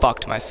I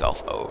fucked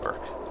myself over.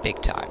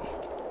 Big time.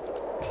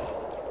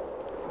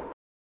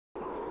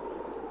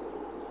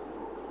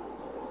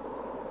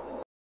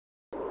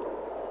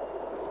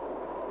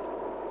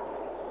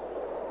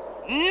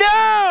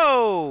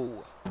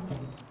 No!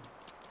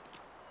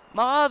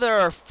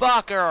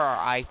 Motherfucker!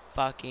 I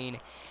fucking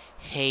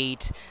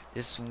hate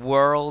this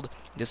world.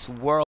 This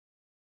world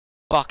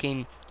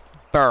fucking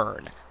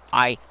burn.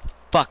 I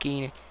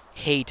fucking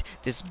hate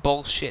this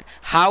bullshit.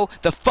 How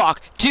the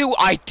fuck do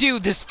I do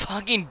this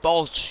fucking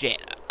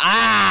bullshit?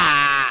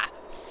 Ah!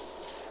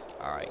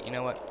 Alright, you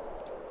know what?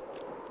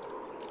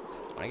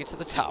 When I get to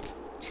the top,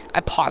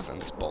 I pause on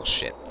this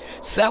bullshit.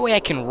 So that way I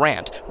can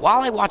rant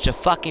while I watch a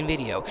fucking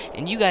video,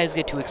 and you guys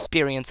get to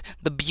experience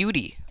the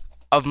beauty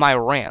of my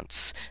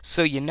rants.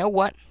 So you know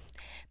what?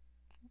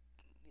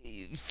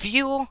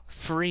 feel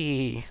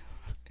free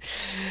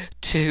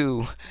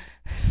to...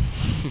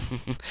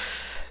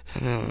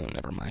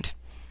 never mind.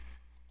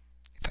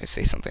 If I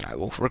say something, I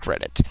will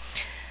regret it.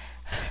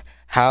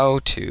 How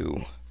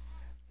to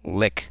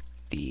lick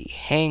the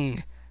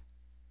hang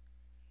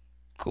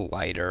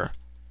glider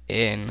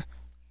in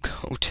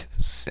Goat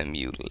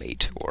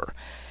Simulator.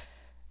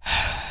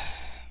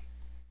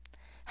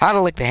 How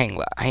to lick the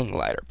hang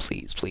glider.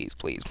 Please, please,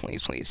 please,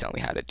 please, please tell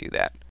me how to do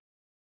that.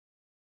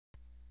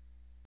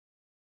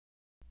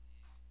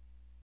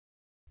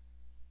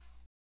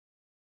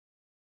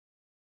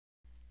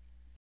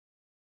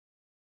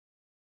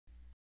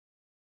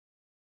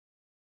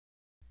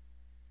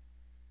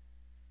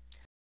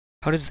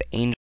 How does the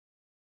angel...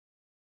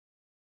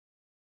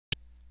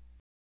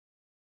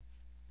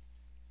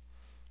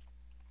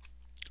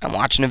 I'm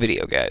watching a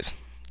video, guys.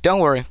 Don't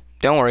worry.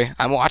 Don't worry.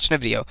 I'm watching a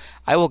video.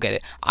 I will get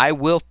it. I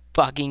will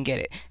fucking get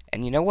it.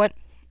 And you know what?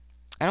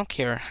 I don't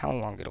care how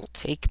long it'll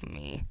take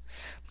me.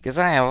 Because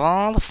I have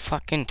all the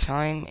fucking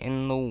time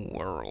in the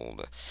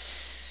world.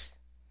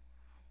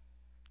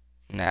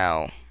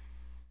 Now...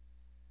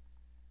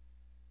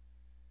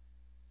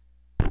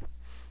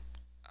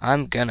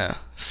 I'm gonna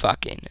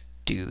fucking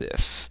do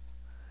this.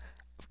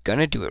 I'm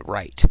gonna do it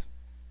right.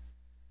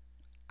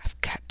 I've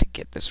got to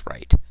get this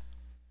right.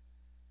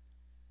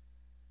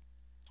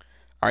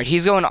 Alright,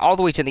 he's going all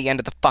the way to the end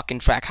of the fucking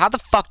track. How the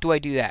fuck do I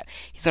do that?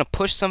 He's gonna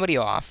push somebody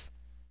off.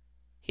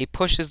 He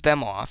pushes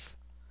them off.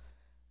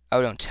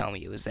 Oh, don't tell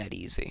me it was that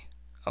easy.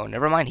 Oh,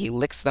 never mind. He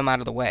licks them out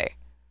of the way.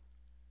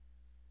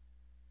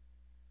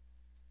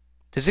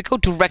 Does it go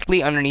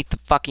directly underneath the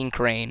fucking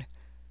crane?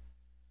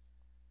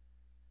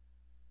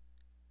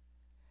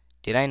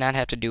 Did I not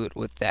have to do it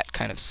with that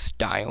kind of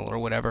style or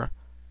whatever?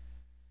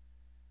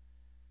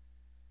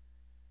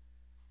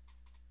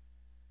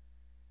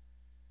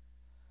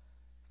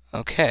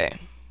 Okay.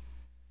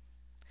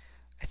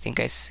 I think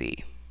I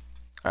see.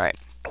 Alright.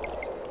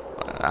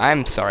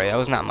 I'm sorry, that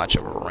was not much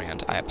of a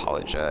rant. I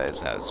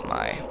apologize. That was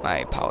my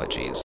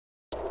apologies.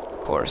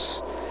 Of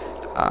course.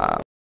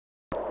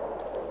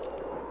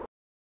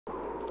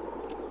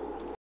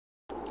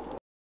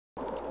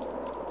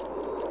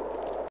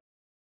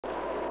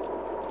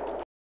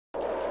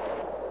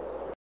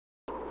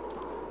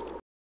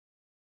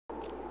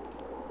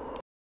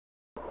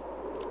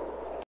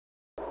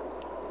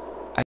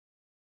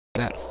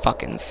 That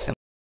fucking sim.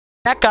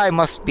 That guy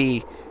must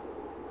be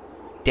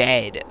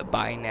dead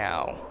by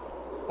now.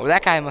 Or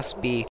that guy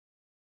must be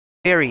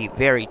very,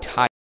 very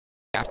tired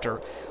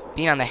after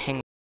being on the hang.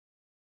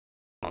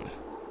 I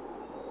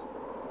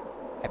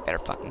better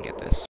fucking get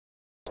this.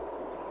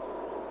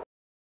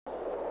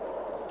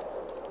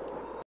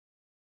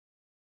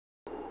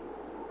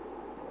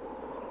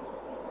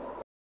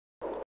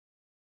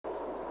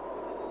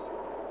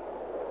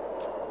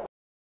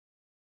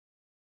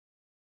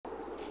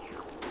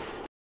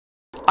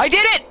 I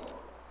did it!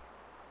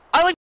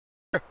 I like.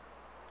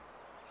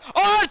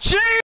 Oh, G!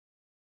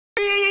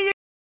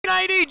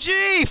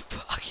 90G!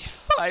 Fucking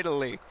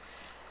finally.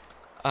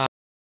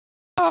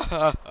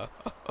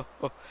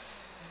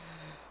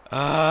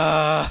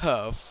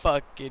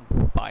 Fucking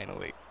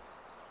finally.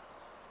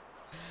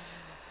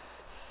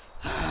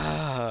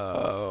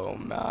 Oh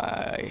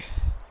my.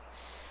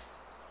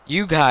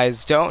 You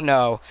guys don't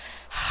know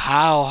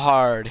how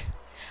hard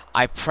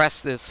I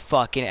pressed this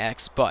fucking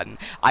X button.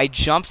 I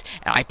jumped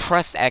and I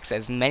pressed X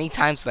as many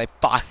times as I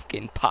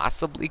fucking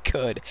possibly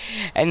could.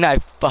 And I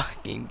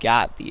fucking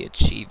got the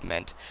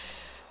achievement.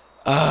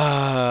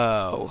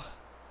 Oh.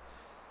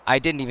 I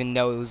didn't even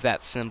know it was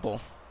that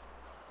simple.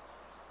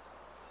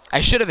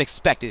 I should have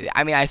expected it.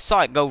 I mean, I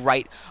saw it go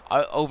right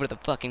over the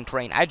fucking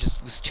crane. I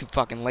just was too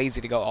fucking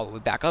lazy to go all the way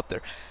back up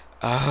there.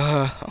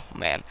 Oh,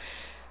 man.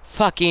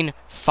 Fucking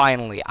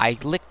finally, I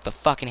licked the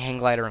fucking hang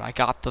glider and I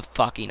got the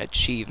fucking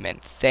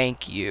achievement.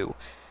 Thank you.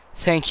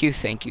 Thank you,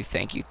 thank you,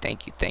 thank you,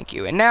 thank you, thank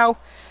you. And now,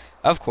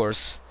 of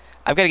course,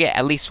 I've got to get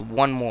at least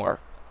one more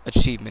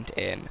achievement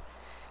in,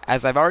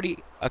 as I've already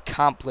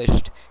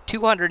accomplished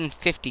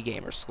 250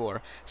 gamer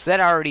score. So that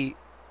already,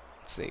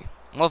 let's see.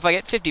 Well, if I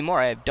get 50 more,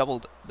 I have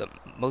doubled the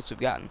most we've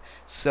gotten.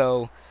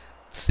 So,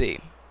 let's see.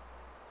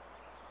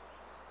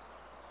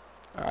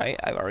 Alright,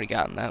 I've already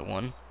gotten that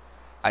one.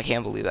 I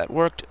can't believe that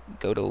worked.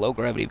 Go to low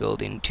gravity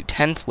building, to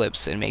 10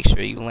 flips, and make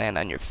sure you land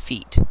on your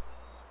feet.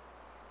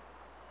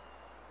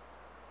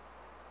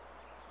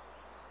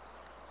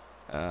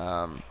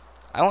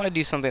 I want to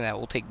do something that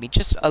will take me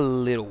just a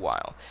little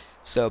while.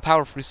 So,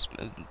 go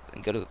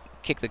to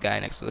kick the guy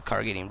next to the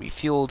car getting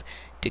refueled.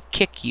 To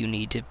kick, you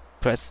need to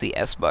press the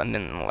S button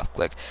and then left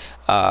click.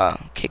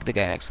 Kick the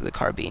guy next to the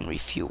car being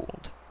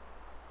refueled.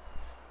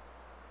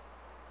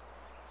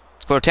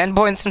 Score 10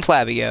 points and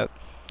Flabby out.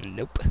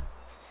 Nope.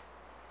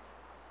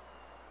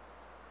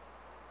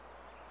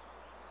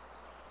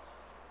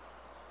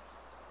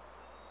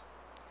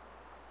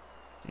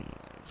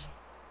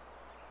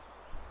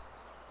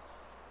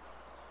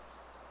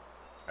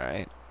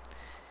 Alright.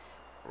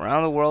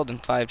 Around the world in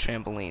 5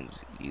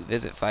 trampolines. You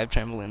visit 5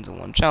 trampolines in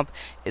one jump.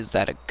 Is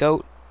that a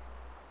goat?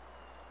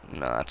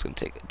 No, that's gonna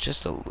take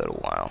just a little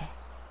while.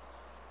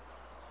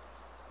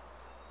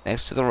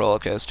 Next to the roller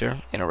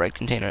coaster, in a red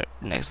container,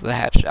 next to the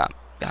hat shop,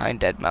 behind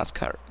Dead Mouse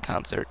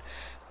concert,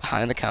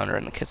 behind the counter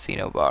in the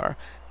casino bar,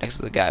 next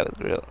to the guy with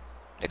the grill,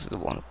 next to the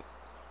one.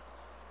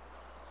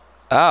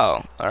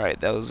 Oh, alright,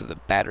 those are the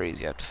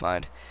batteries you have to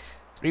find.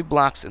 3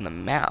 blocks in the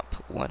map.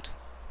 What?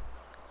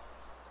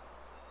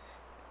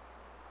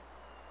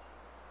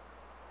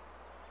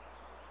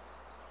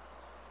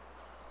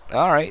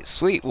 Alright,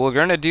 sweet. We're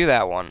gonna do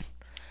that one.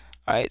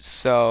 Alright,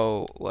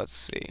 so let's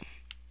see.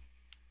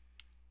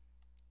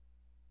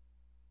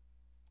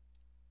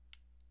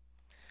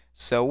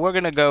 So we're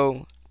gonna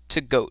go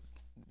to Goat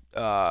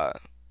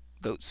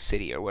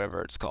City or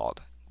whatever it's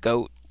called.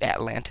 Goat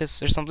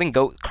Atlantis or something.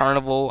 Goat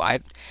Carnival. I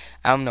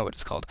don't know what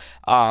it's called.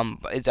 I'm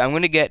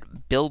gonna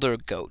get Builder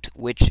Goat,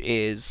 which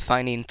is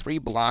finding 3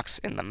 blocks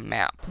in the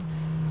map.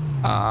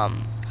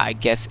 I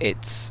guess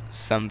it's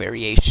some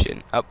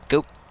variation of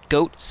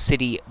Goat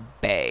City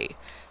Bay,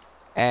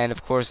 and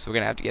of course we're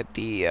gonna have to get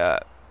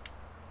the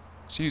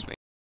excuse me,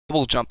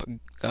 double jump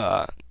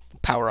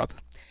power up.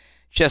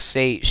 Just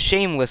a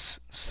shameless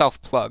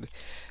self-plug.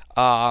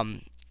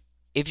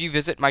 If you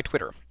visit my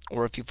Twitter,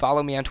 or if you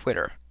follow me on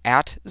Twitter,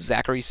 at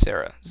Zachary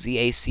Serra,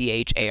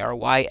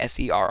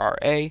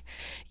 ZACHARYSERRA,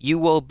 you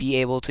will be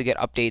able to get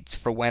updates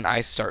for when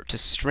I start to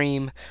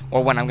stream,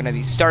 or when I'm going to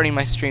be starting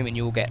my stream, and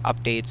you will get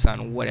updates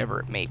on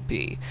whatever it may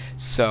be.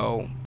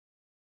 So,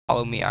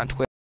 follow me on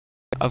Twitter.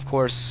 Of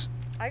course,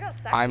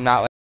 I'm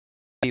not like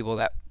people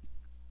that...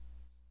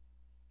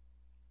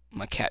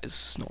 My cat is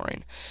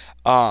snoring.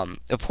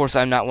 Of course,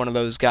 I'm not one of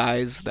those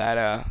guys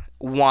that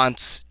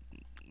wants,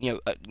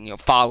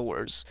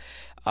 followers.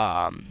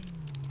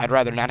 I'd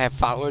rather not have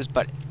followers,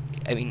 but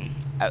I mean,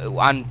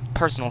 on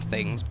personal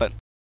things. But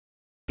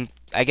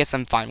I guess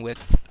I'm fine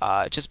with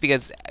just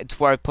because it's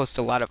where I post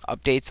a lot of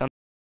updates on.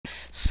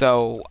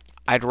 So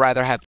I'd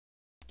rather have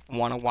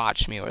want to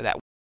watch me or that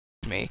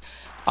watch me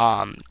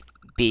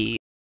be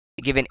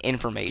given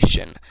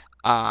information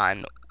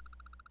on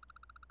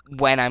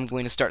when I'm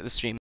going to start the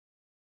stream.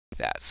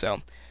 That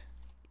so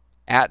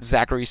at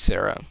Zachary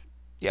Serra,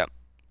 yep,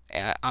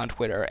 on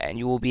Twitter, and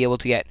you will be able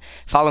to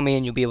follow me,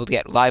 and you'll be able to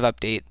get live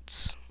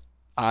updates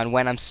on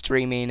when I'm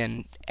streaming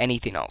and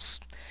anything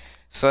else.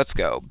 So let's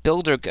go.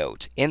 Builder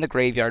Goat in the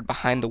graveyard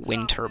behind the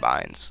wind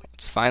turbines.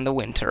 Let's find the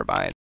wind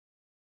turbine.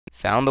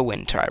 Found the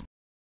wind turbine.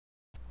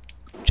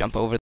 Jump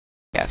over the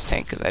gas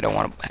tank because I don't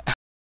want to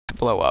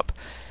blow up.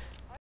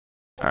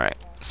 All right,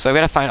 so I've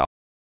got to find all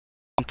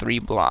 3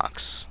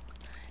 blocks.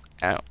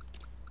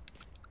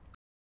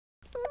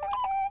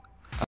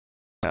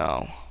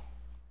 No.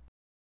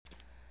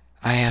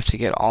 I have to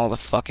get all the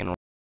fucking...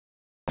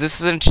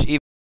 This isn't cheap,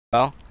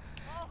 well,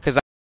 because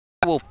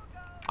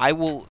I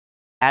will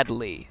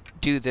gladly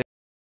do this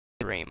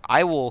stream.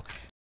 I will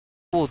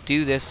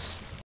do this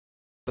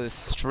for the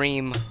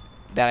stream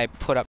that I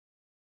put up.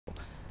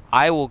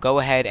 I will go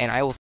ahead and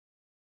I will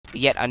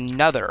yet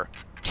another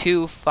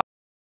 2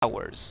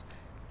 hours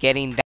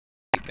getting that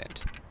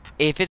achievement.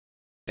 If it's,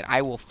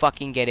 I will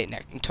fucking get it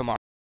tomorrow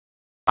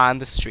on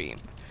the stream.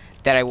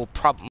 That I will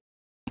probably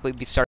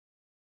be starting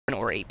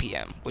or 8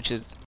 p.m., which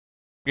is a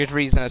good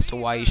reason as to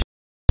why you should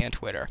be on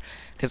Twitter,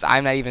 because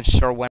I'm not even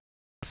sure when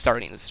I'm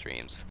starting the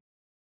streams.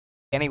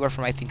 Anywhere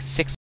from I think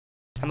 6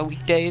 on the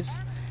weekdays.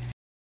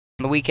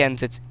 On the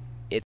weekends, it's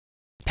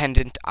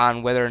dependent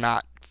on whether or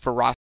not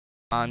Ferocity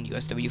on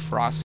USW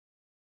Ferocity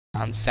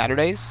on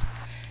Saturdays,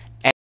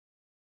 and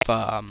if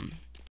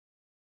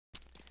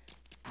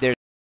there's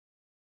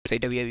a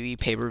WWE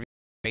pay-per-view,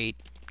 a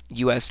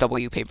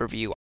USW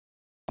pay-per-view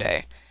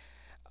day.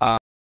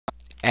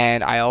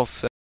 And I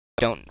also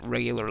don't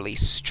regularly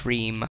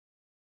stream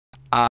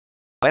on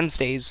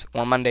Wednesdays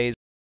or Mondays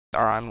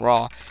are on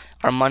Raw.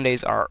 Our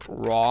Mondays are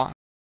Raw.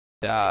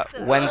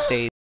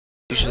 Wednesdays,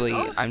 usually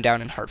I'm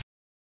down in Hartford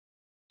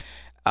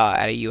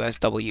at a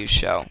USW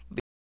show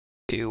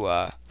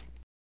because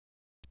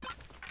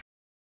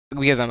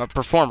I'm a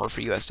performer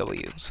for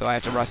USW, so I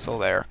have to wrestle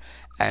there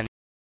and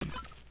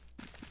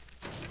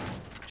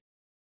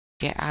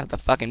get out of the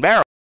fucking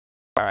barrel.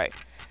 All right,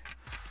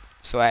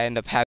 so I end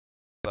up having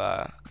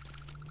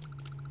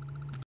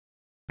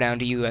down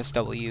to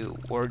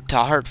USW or to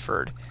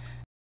Hartford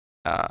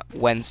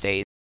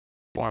Wednesdays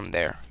perform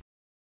there.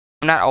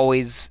 I'm not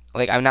always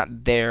I'm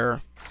not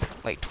there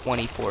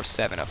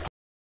 24/7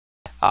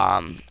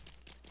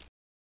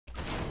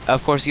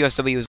 of course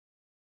USW is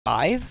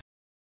live,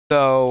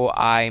 so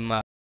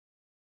I'm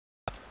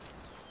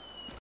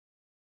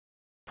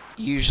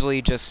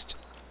usually just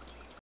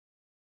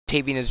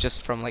taping is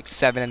just from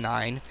 7 to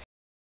 9.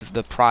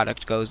 The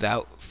product goes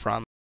out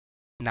from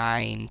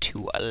 9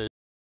 to 11.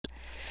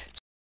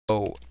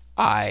 So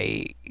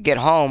I get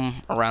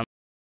home around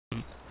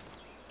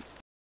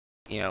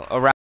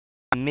around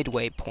the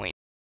midway point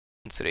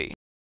density.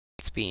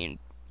 It's being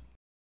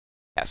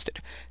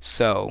tested.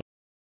 So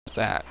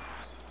that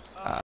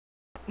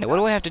now what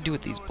do I have to do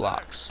with these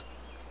blocks?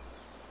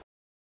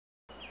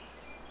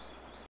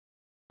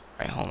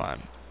 Alright, hold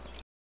on.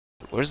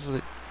 Where's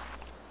the...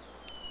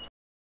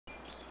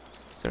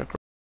 Is there a...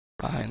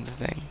 behind the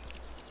thing.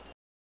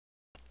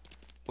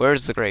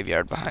 Where's the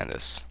graveyard behind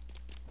this?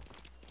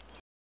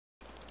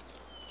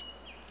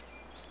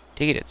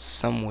 Take it's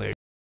somewhere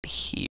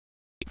here.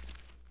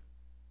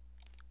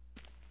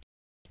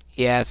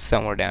 Yeah, it's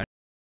somewhere down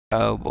here.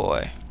 Oh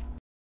boy.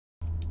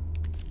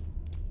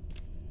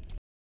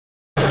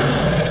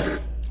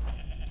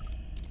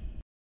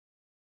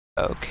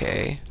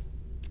 Okay.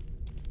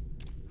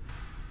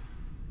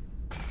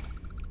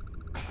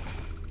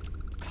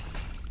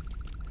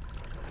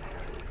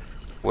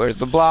 Where's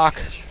the block?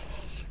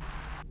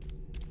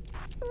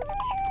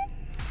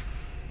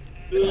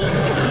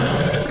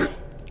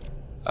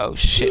 Oh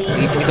shit,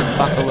 leave me the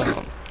fuck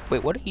alone.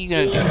 Wait, what are you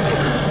gonna do?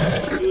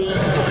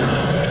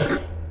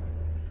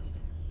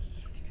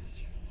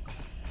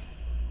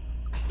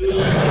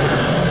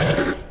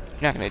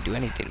 You're not gonna do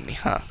anything to me,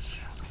 huh?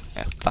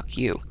 Yeah, fuck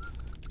you.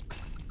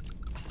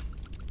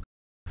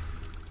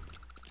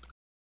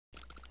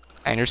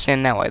 I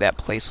understand now why that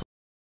place was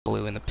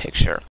blue in the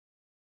picture.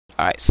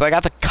 Alright, so I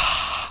got the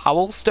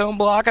cobblestone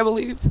block, I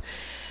believe.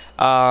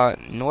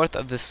 North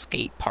of the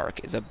skate park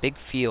is a big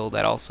field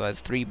that also has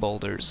 3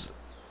 boulders.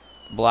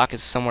 The block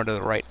is somewhere to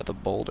the right of the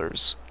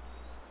boulders.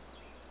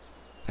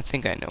 I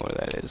think I know where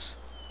that is.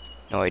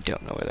 No, I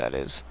don't know where that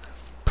is.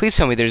 Please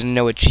tell me there's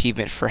no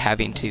achievement for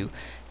having to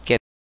get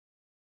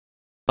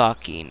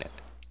fucking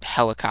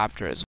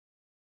helicopter as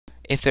well.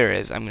 If there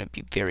is, I'm gonna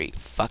be very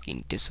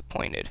fucking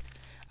disappointed.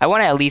 I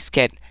want to at least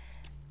get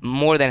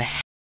more than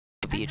half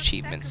of the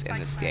achievements in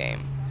this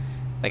game.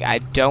 Like, I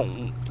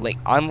don't, like,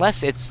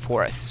 unless it's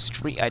for a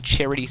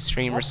charity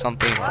stream or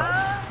something, or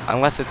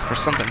unless it's for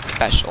something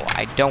special,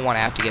 I don't want to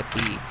have to get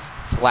the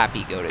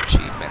Flappy Goat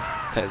achievement,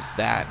 because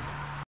that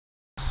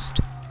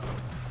just,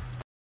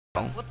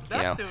 you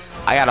know,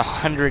 I got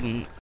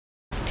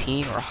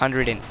 118 or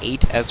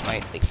 108 as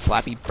my, like,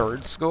 Flappy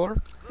Bird score,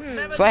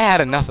 so I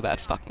had enough of that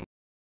fucking,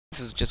 this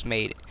has just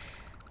made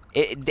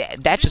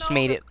that just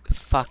made it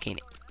fucking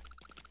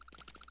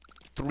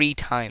 3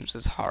 times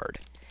as hard.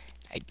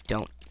 I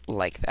don't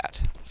like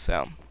that.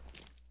 So,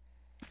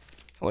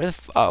 what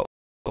if? Oh,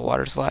 the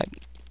water slide.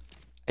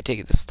 I take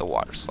it this is the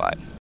water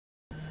slide.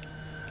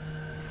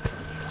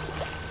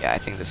 Yeah, I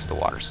think this is the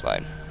water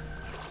slide.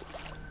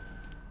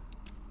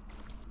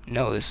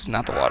 No, this is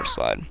not the water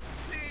slide.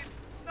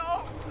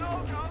 No,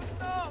 no, no,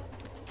 no.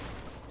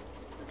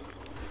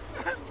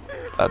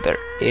 But there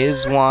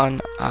is one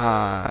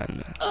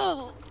on.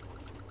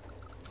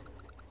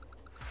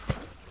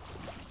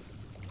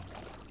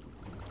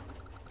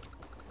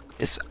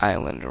 This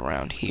island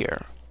around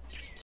here.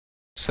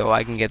 So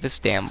I can get this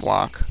damn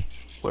block.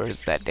 Where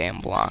is that damn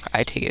block?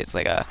 I take it it's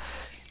like a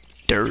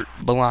dirt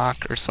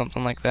block or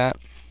something like that.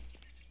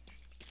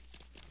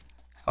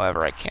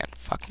 However, I can't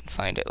fucking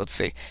find it. Let's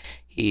see.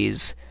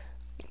 He's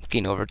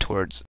looking over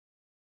towards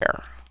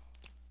there.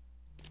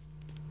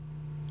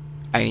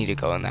 I need to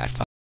go in that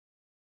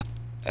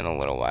in a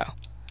little while.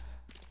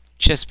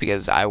 Just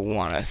because I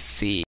want to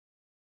see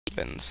what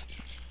happens.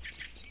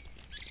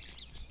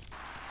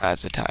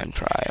 That's a time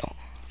trial.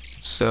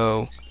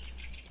 So,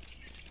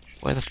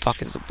 where the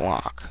fuck is the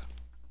block?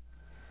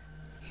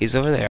 He's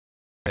over there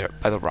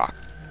by the rock.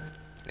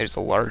 There's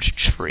a large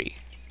tree.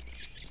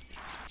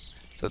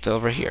 So it's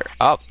over here.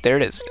 Oh, there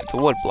it is. It's a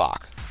wood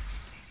block.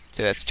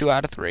 So that's 2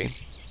 out of 3.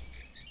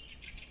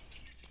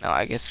 Now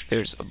I guess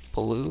there's a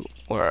blue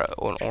or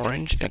an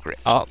orange and a green.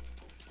 Oh,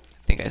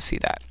 I think I see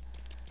that.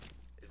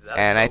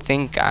 And I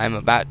think I'm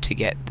about to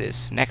get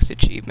this next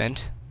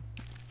achievement.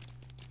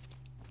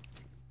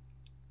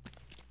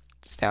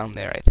 Down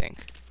there, I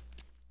think.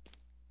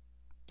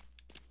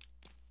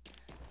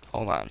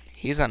 Hold on.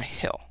 He's on a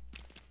hill.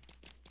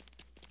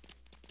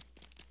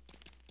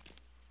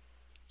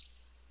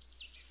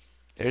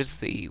 There's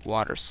the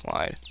water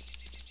slide.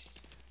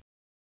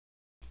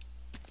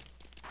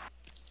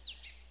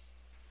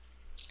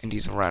 And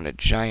he's around a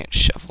giant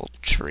shuffled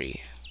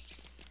tree.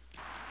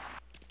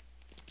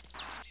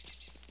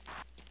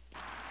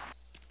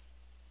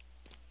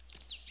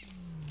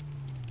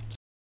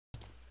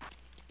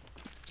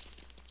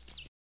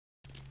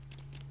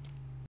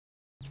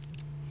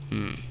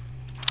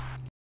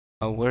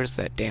 Oh, where's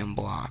that damn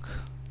block?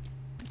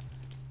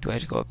 Do I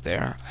have to go up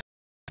there?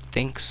 I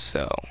think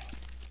so.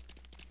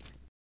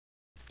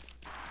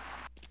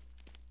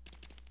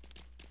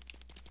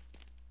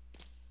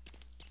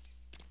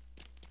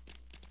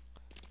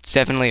 It's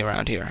definitely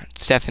around here.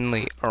 It's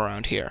definitely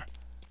around here.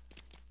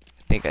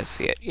 I think I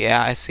see it.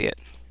 Yeah, I see it.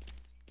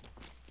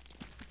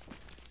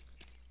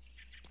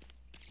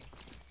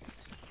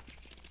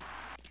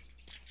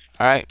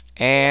 Alright,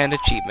 and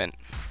achievement.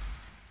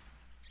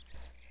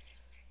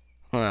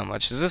 Well, how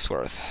much is this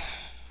worth?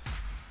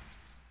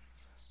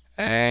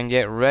 And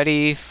get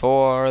ready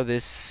for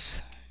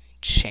this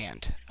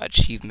chant.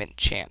 Achievement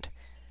chant.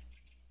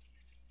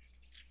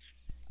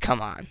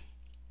 Come on.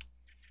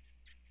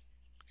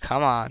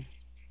 Come on.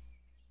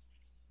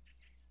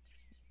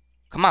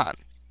 Come on.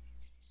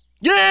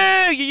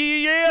 Yeah!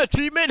 Yeah!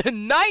 Achievement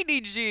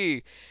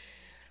 90G!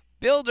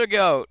 Builder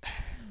Goat.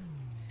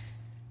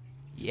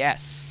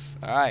 Yes.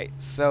 Alright,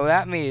 so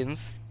that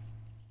means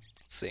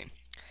Let's see.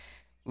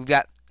 We've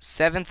got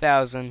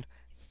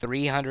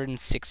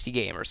 7,360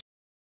 gamers.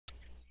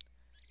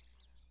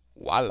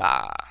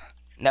 Voila.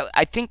 Now,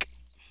 don't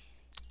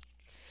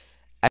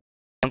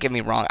get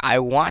me wrong, I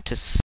want to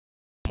see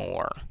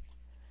more,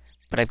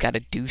 but I've got to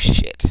do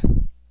shit.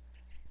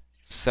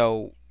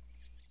 So,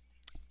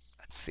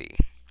 let's see.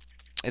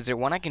 Is there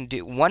one I can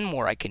do? One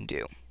more I can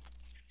do.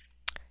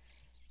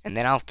 And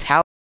then I'll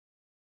tally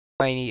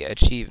any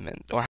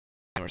achievement or how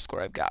much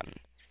score I've gotten.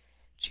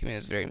 Achievement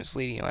is very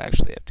misleading. You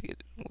actually have to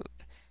get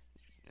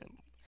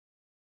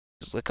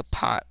just lick a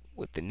pot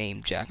with the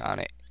name Jack on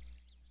it.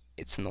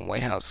 It's in the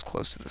White House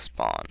close to the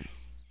spawn.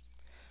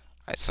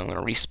 Alright, so I'm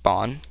gonna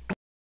respawn.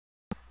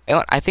 You know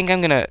what? I think I'm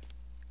gonna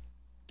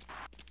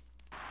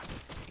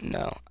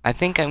no. I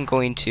think I'm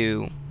going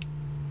to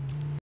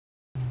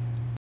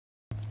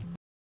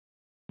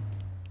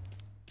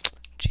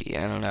gee,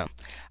 I don't know.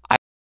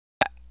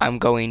 I'm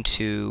going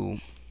to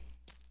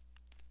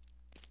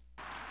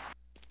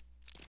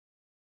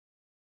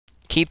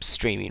keep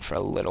streaming for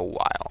a little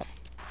while.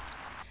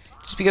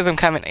 Just because I'm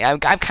kind of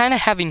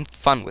having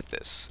fun with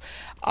this.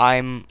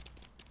 I'm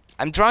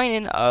drawing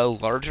in a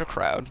larger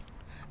crowd.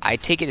 I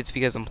take it it's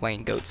because I'm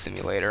playing Goat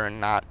Simulator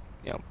and not,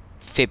 you know,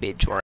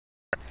 Fibbage or.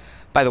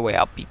 By the way,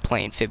 I'll be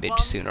playing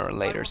Fibbage sooner or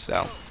later,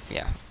 so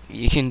yeah,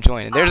 you can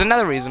join it. There's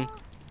another reason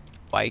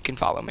why you can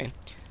follow me.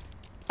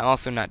 I'm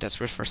also not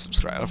desperate for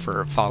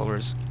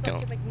followers.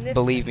 Don't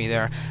believe me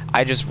there.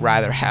 I just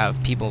rather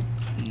have people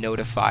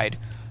notified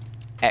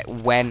at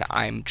when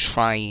I'm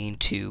trying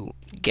to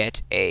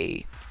get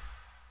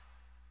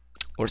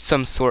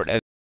some sort of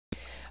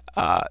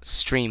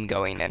stream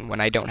going, and when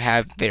I don't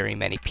have very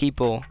many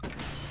people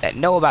that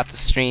know about the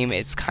stream,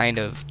 it's kind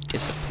of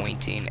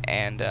disappointing,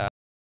 and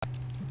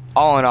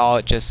all in all,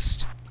 it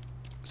just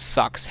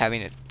sucks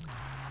having to,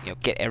 you know,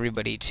 get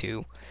everybody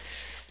to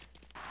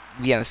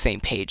be on the same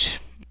page,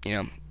 you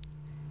know.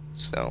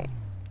 So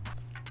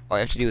all I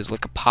have to do is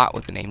lick a pot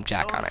with the name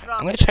Jack on it.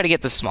 I'm gonna try to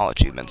get the small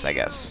achievements, I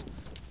guess.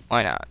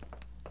 Why not?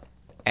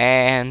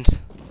 And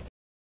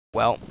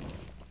well,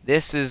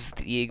 this is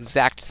the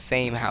exact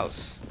same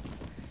house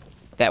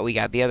that we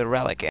got the other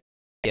relic in.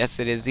 Yes,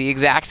 it is the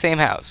exact same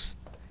house.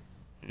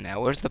 Now,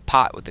 where's the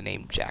pot with the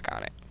name Jack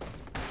on it?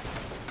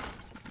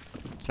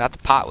 It's not the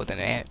pot with the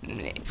name.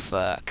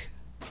 Fuck.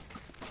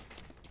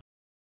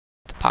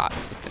 The pot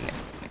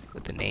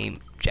with the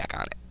name Jack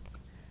on it.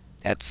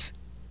 That's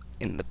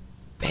in the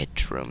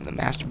bedroom, the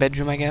master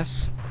bedroom, I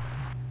guess.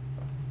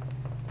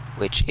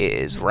 Which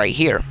is right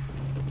here.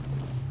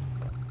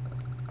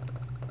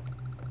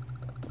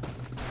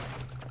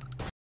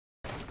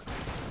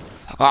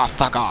 Fuck off,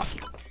 fuck off.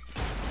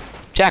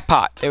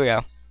 Jackpot! There we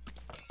go.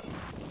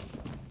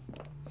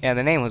 Yeah,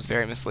 the name was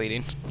very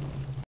misleading.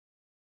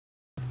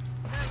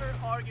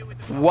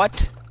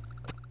 What?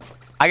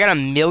 I got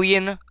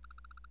 1,000,000?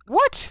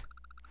 What?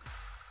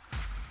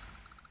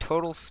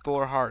 Total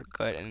score hard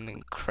good and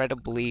an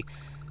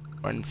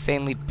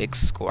insanely big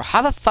score.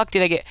 How the fuck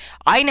did I get?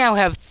 I now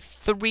have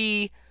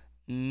 3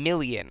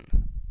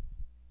 million.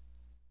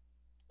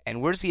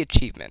 And where's the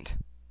achievement?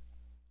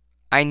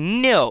 I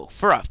know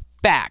for a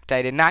fact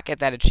I did not get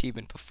that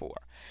achievement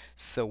before.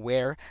 So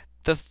where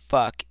the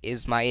fuck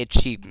is my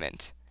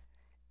achievement?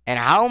 And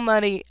how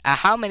many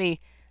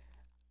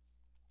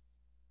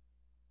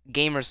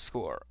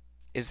Gamerscore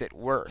is it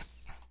worth?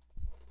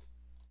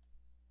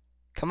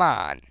 Come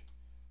on.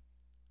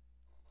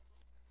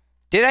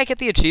 Did I get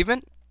the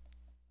achievement?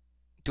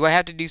 Do I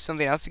have to do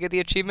something else to get the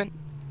achievement?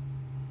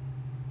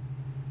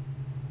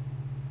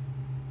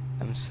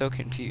 I'm so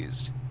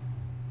confused.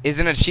 Is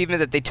it an achievement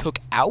that they took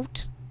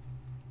out?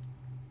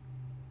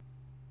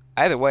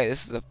 Either way,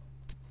 this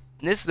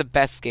is the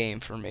best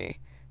game for me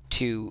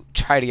to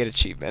try to get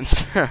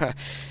achievements.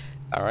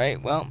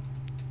 Alright, well,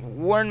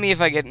 warn me if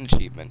I get an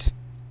achievement.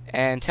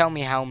 And tell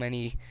me how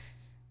many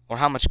or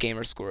how much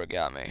Gamerscore it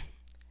got me.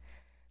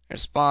 Your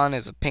spawn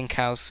is a pink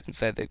house.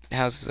 Inside the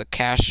house is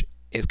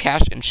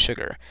cash and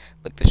sugar.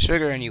 Lick the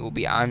sugar and you will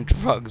be on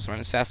drugs. Run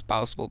as fast as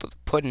possible to the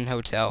Puddin'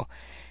 Hotel.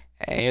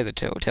 And here the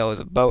hotel is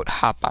a boat.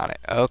 Hop on it.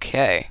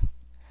 Okay.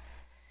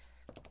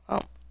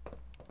 Well,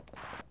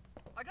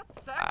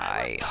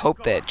 I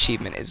hope that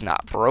achievement is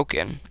not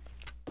broken.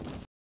 If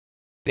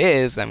it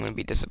is, I'm going to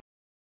be disappointed.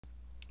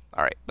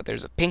 Alright, but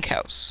there's a pink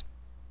house.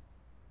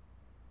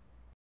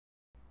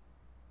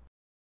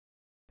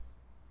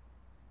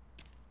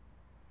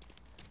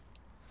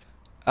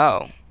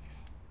 Oh.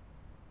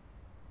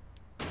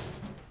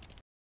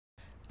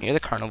 Near the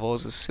carnival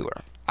is a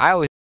sewer. I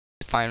always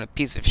find a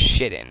piece of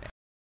shit in it.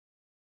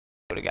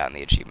 Would have gotten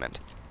the achievement.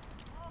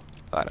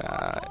 But,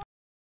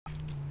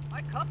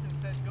 my cousin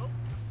said go.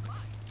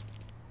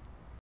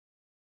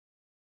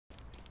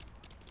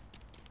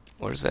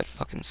 Where's that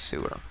fucking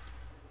sewer?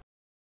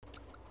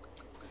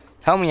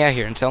 Help me out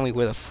here and tell me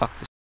where the fuck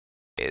this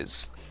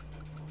is.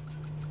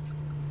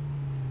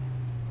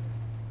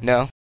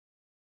 No.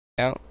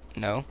 No.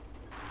 No.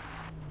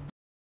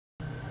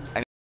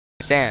 I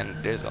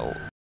understand there's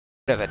a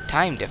bit of a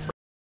time difference.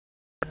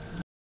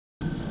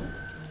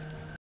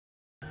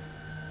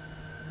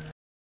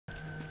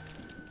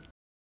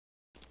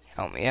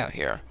 help me out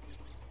here.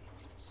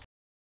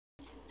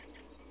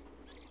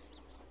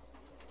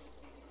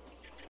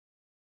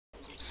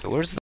 So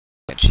where's the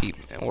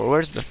achievement? Or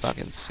where's the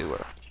fucking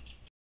sewer?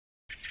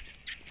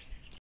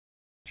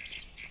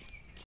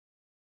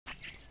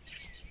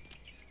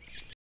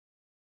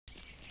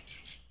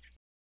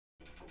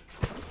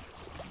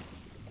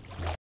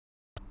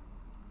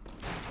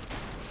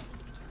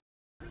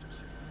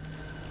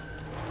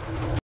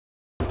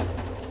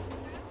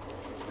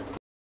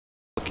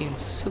 Fucking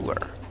sewer.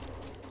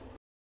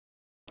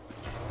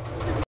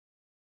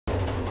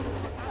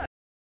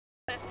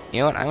 You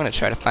know what? I'm gonna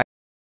try to find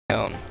my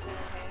own.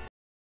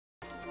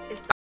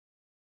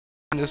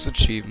 This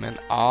achievement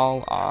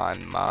all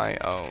on my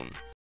own.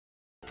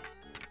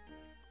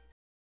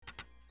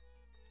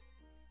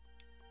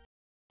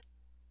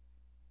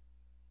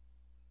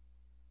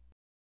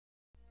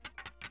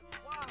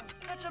 Wow,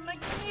 such a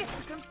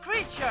magnificent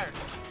creature!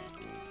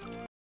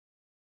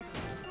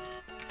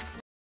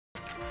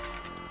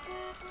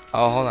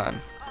 Oh, hold on.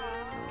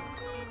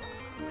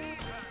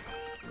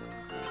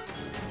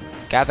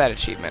 Got that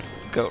achievement.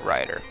 Goat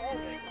Rider.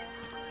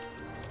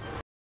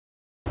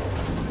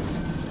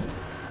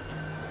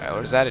 Alright,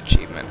 what is that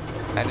achievement?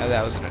 I know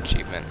that was an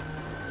achievement.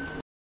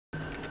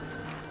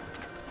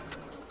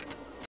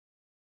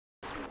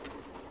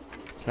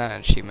 It's not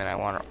an achievement. I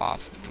want her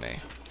off of me.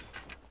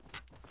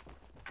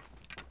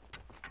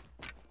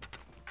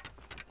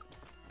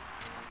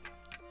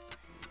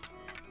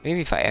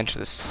 Maybe if I enter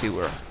the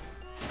sewer.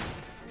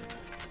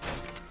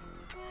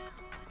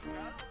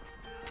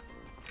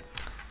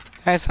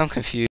 Guys, I'm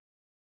confused.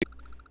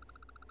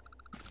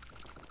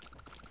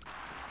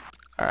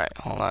 Alright,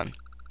 hold on.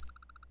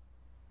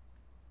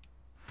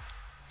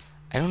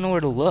 I don't know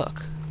where to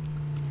look.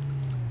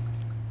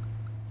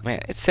 Man,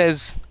 it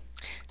says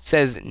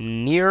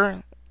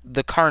near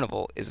the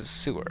carnival is a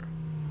sewer.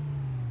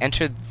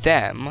 Enter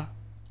them.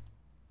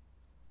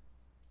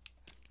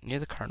 Near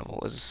the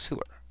carnival is a sewer.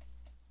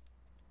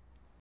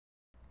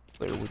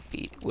 Where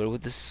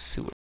would the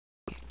sewer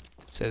be?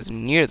 It says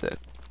near the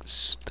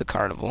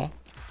carnival.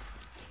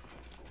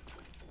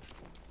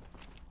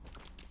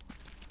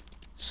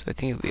 So I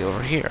think it'll be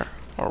over here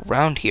or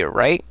around here,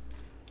 right?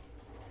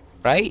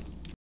 Right?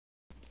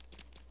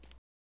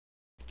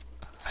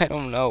 I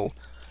don't know.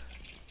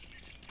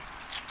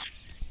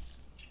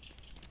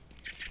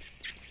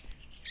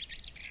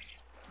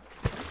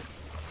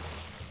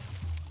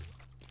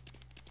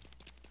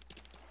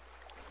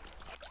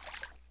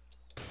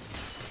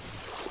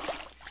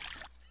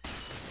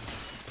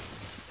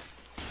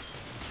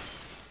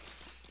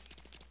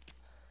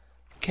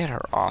 Get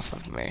her off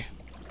of me.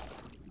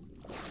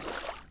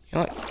 You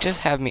know what?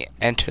 Just have me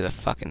enter the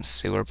fucking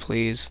sewer,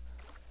 please.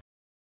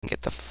 And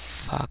get the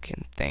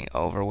fucking thing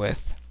over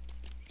with.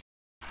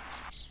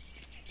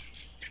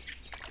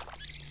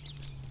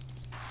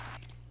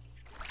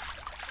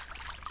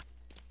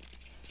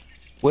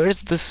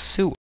 Where's the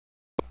sewer?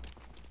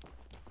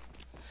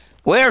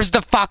 Where's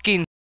the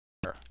fucking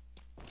sewer?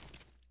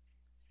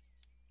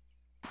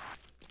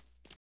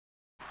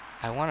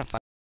 I want to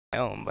find my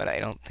own, but I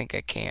don't think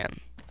I can.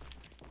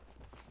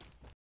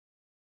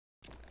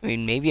 I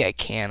mean, maybe I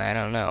can, I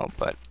don't know,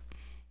 but...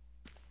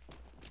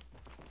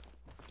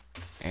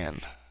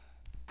 Man.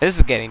 This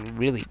is getting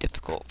really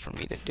difficult for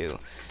me to do.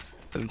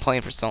 I've been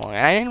playing for so long,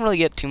 and I didn't really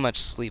get too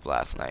much sleep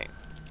last night.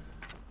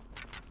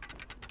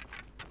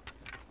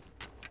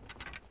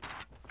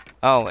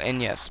 Oh,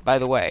 and yes, by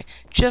the way,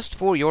 just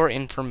for your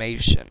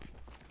information,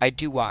 I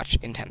do watch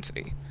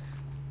Intensity.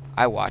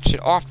 I watch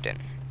it often,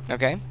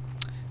 okay?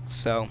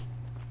 So,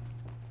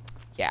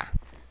 yeah.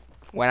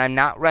 When I'm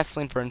not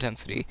wrestling for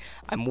Intensity,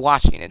 I'm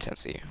watching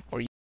Intensity.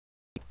 Or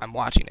I'm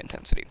watching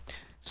Intensity.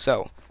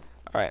 So,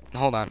 alright,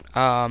 hold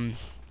on.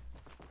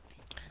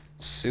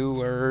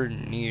 Sewer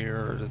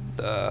near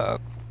the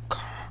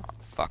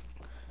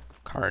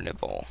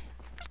carnival.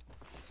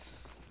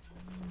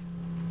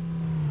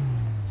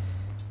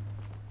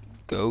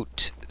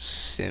 Goat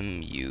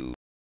Simulator.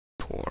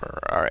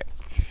 Alright.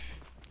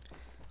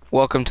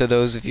 Welcome to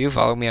those of you.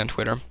 Follow me on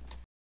Twitter.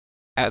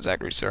 At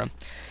Zachary Sura.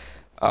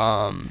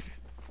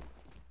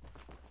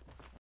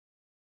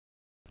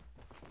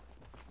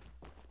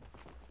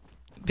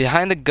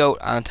 Behind the goat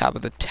on top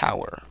of the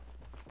tower.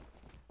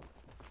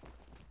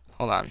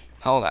 Hold on.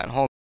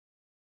 Alright.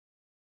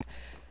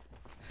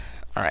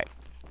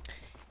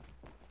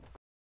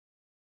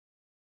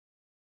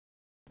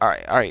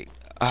 Alright.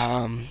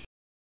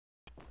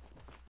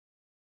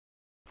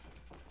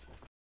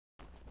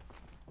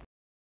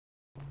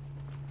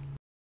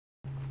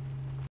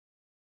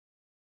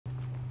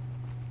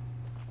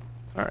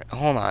 Alright,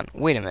 hold on.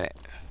 Wait a minute.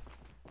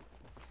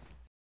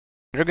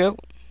 There we go.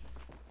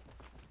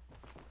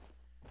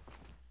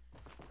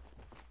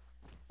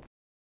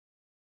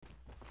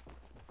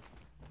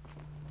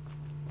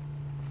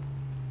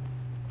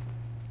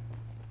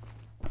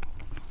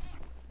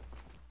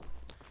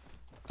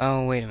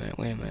 Oh, wait a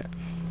minute.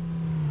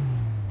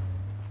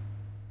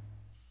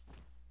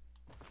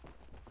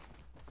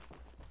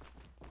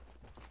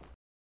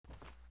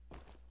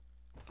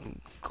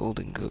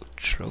 Golden Goat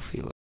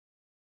Trophy.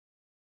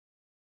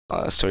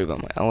 story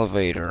about my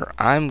elevator.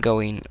 I'm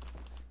going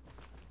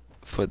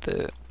for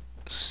the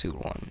suit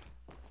one.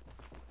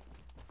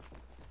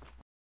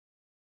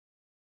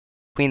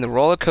 Between the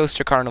roller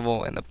coaster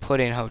carnival and the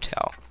Pudding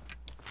Hotel.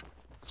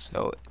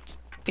 So it's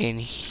in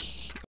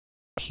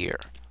here.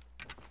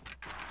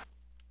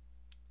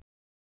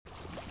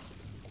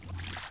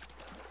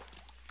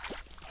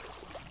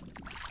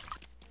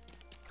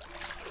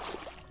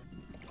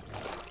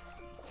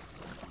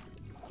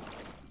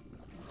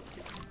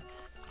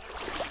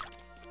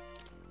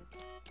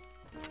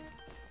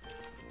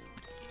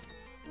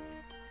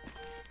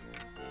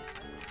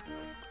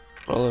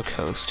 Roller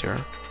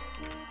coaster.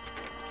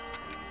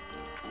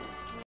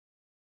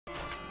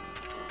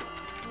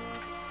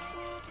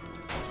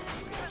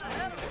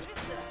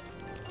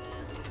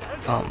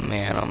 Oh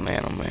man, oh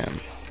man, oh man.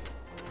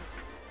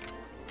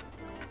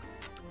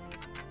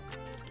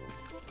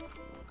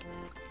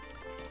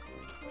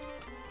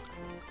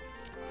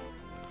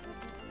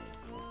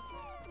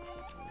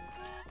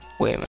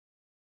 Wait a minute.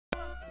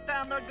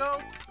 Standard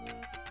goat.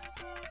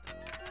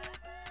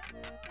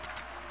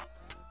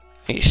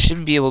 It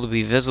should be able to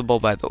be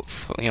visible by the,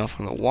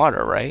 from the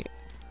water, right?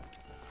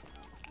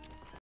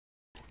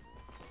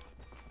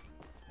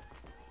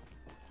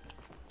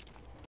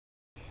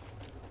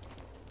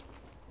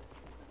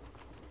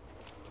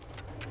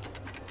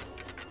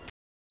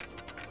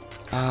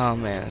 Oh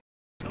man,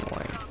 that's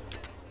annoying.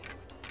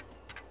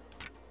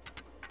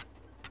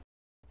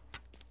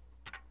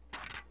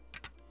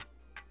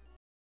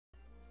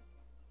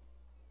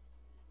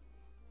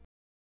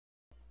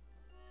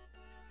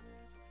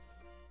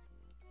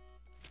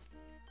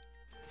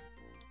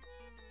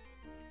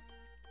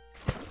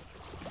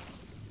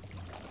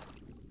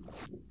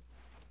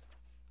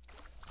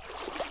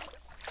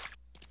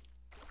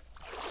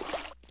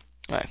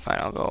 Alright, fine,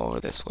 I'll go over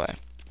this way.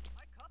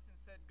 My cousin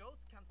said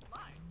goats can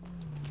fly.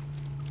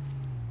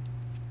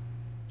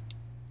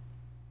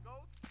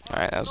 Goats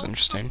Alright, that was not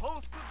interesting.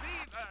 supposed to be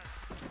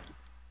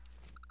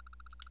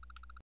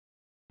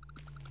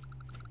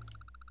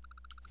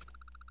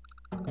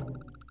there.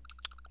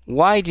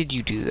 Why did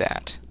you do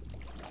that?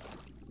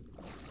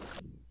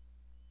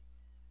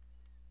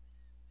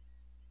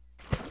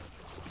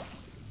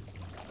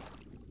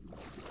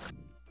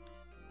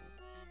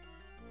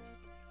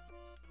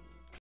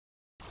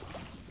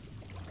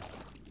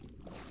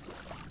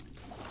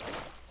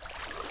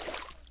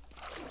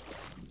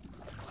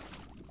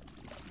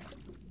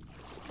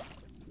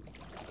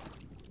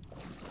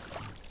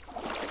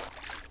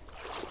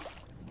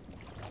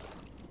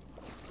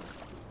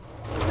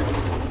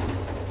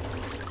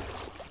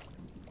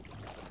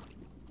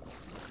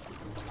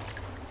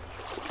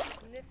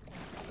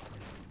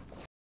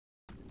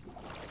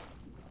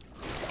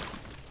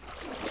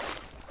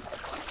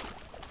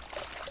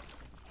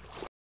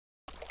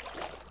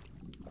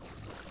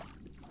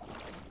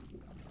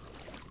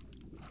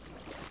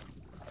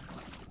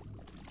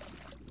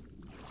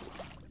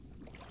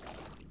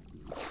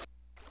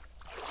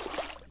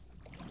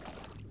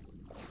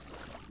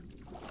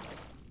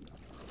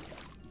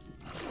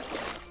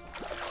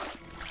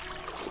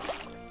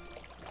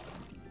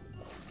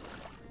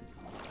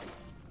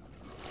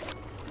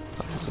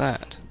 What is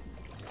that?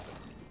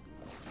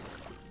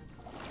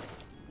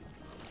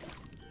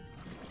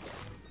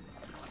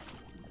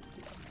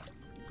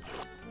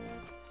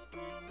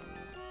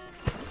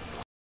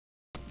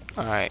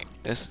 Alright,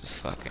 this is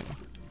fucking...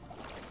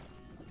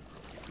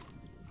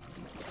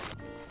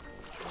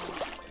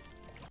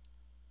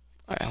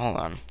 Alright, hold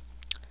on.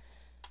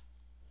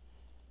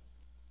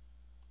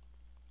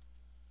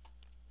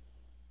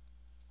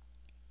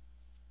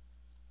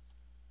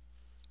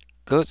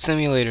 Goat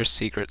Simulator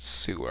Secret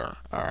Sewer.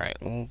 Alright,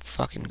 we'll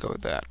fucking go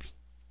with that.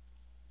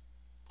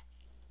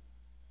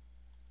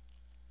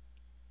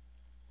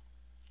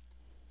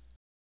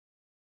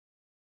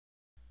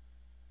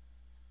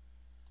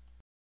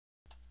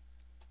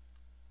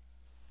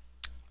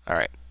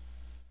 Alright.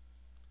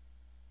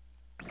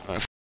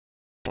 A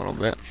little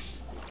bit.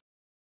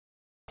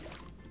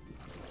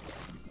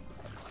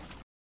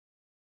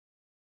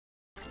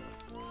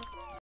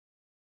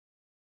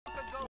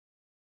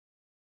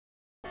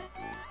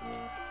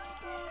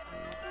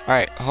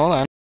 Alright, hold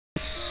on.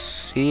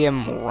 See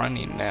him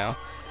running now.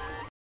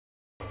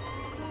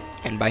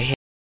 And by hitting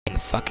the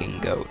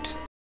fucking goat.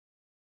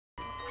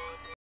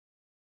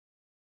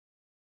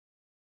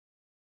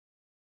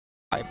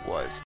 I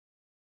was.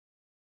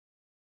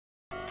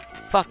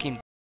 Fucking.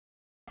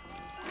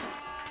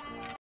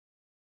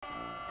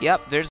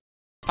 Yep, there's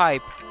a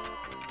pipe.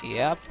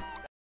 Yep.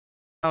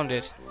 Found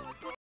it.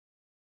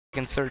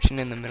 Fucking searching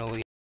in the middle of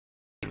the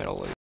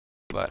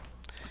but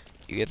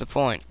you get the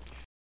point.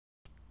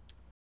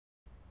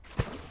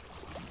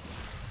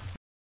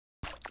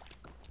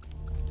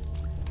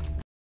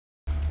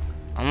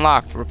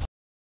 Unlocked.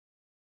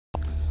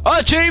 Oh,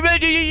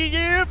 achievement!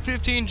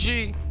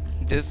 15G.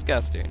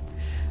 Disgusting.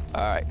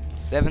 Alright,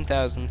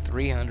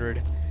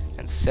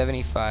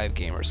 7,375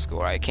 gamer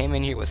score. I came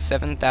in here with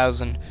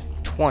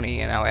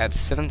 7,020, and now I have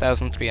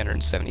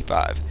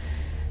 7,375.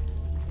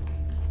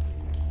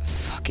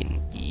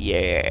 Fucking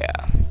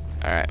yeah.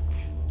 Alright.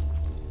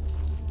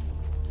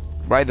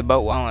 Ride the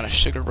boat while on a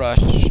sugar rush.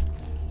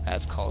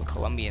 That's called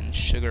Colombian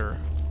sugar.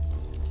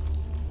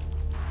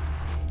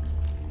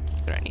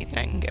 Is there anything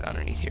I can get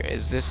underneath here?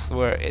 Is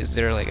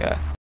there like a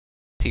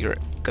secret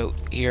goat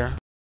here?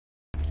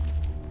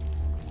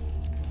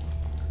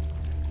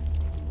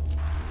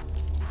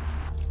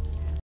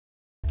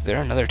 Is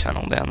there another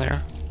tunnel down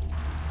there?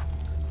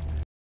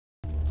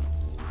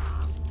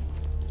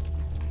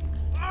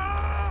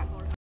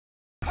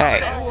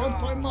 Hey. I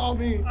want my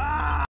mommy.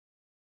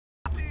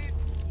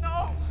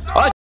 No!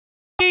 Oh,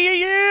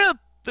 yeah!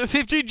 The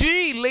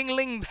 50G! Ling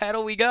ling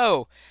pedal we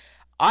go!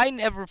 I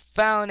never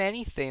found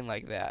anything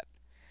like that.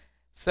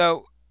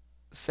 So,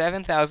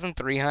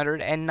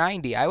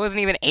 7,390. I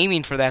wasn't even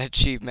aiming for that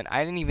achievement.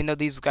 I didn't even know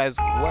these guys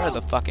were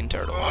the fucking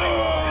turtles.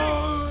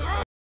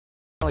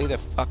 Really, the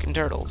fucking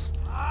turtles.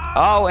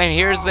 Oh, and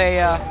here's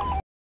a,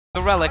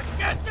 the relic.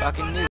 I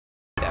fucking knew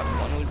that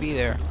one would be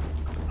there.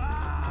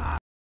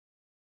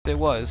 It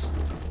was.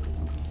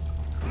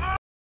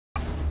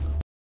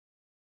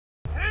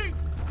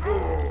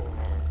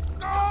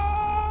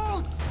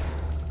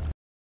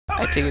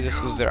 I take it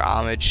this was their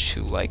homage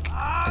to, like,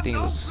 I think it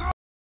was...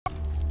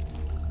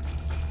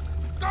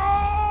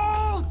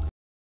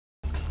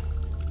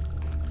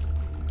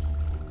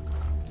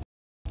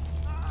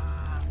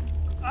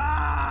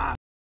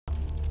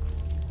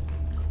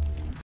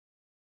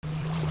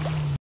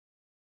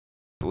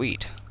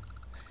 Sweet.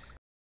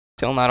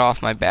 Still not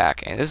off my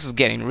back, and this is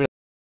getting really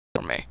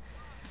for me.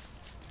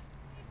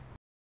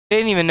 I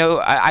didn't even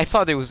know, I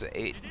thought there was,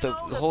 the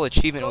whole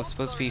achievement was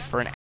supposed to be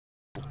for an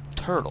actual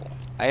turtle.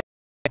 I didn't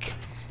think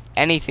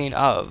anything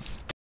of.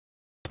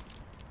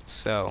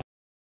 So.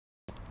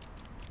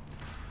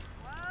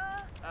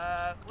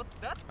 What's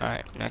that?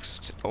 Alright,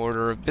 next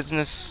order of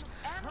business.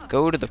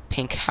 Go to the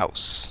pink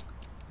house.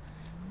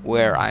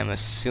 Where I'm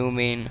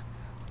assuming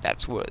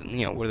that's where,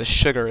 you know, where the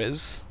sugar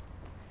is.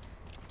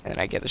 And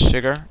I get the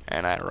sugar,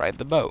 and I ride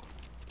the boat.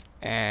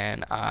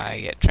 And I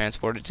get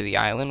transported to the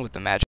island with the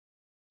magic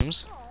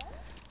rooms.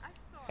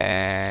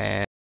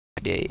 And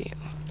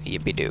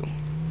yippee doo.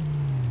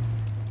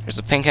 There's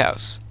a pink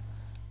house.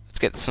 Let's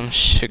get some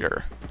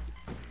sugar.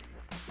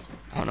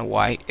 I don't know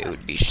why it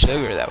would be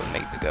sugar that would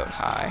make the goat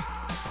high,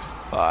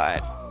 but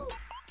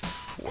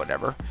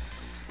whatever.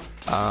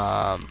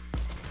 Alright,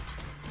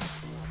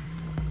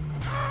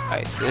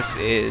 this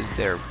is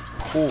their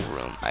pool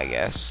room, I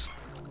guess.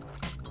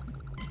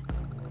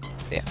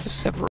 They have to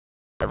separate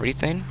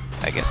everything?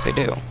 I guess they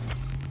do.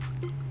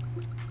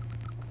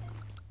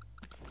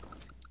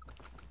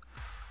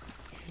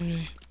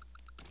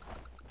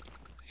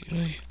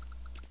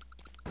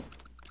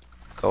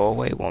 Go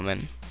away,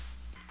 woman.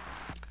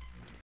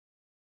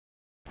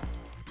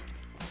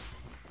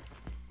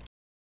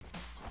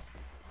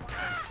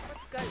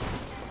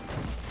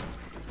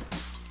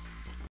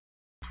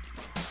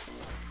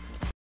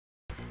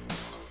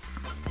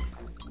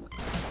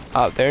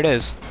 Oh, there it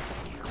is.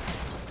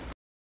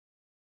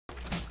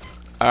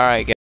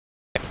 Alright, get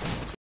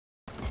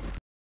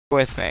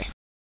with me.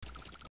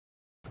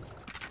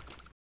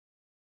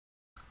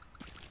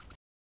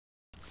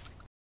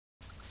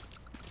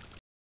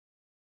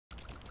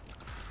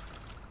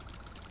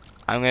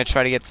 I'm gonna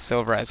try to get this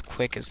over as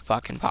quick as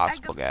fucking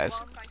possible, guys.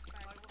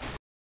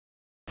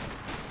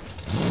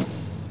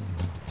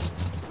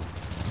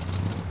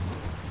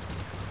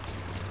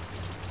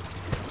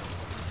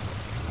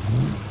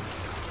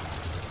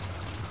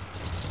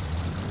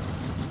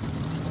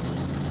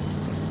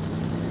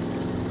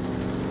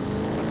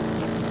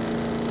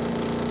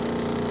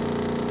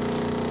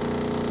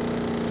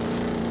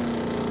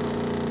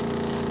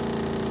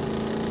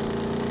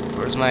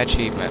 Where's my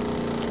achievement?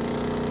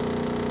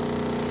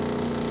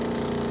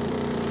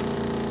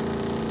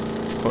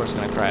 Of course,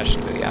 gonna crash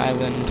into the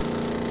island,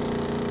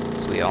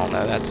 as we all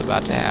know that's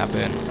about to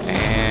happen,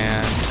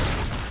 and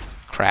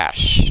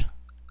crash.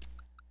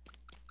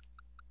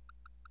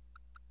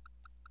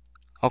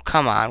 Oh,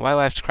 come on, why do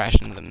I have to crash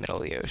into the middle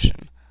of the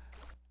ocean?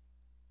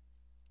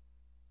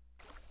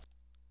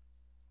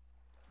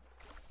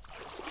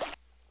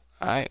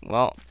 Alright,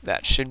 well,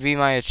 that should be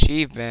my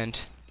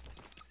achievement.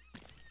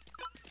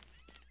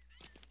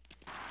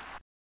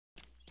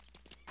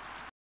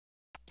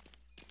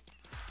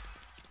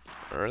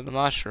 Where are the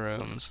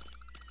mushrooms?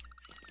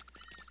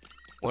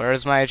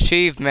 Where's my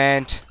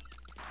achievement?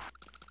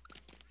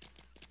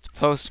 It's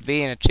supposed to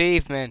be an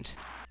achievement.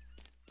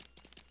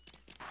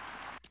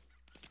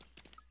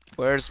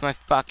 Where's my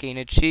fucking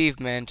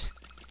achievement?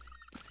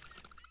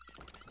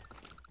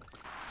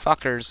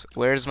 Fuckers,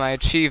 where's my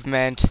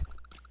achievement?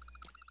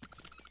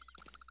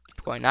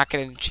 Do I not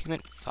get an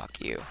achievement?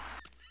 Fuck you.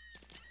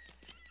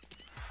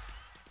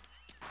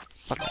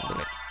 Fucking do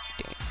it.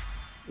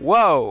 Damn.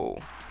 Whoa!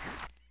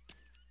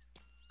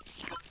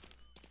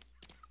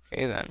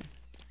 Okay then.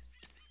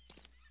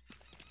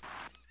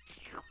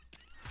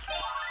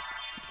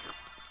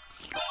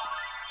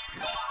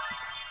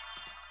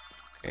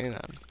 Okay then.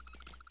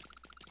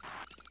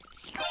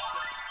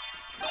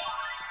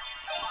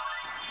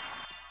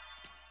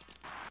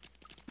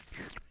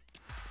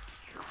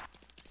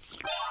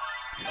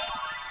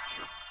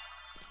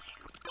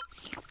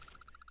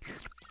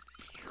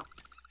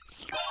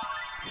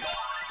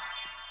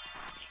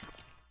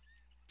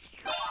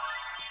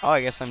 Oh,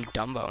 I guess I'm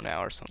Dumbo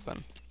now or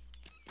something.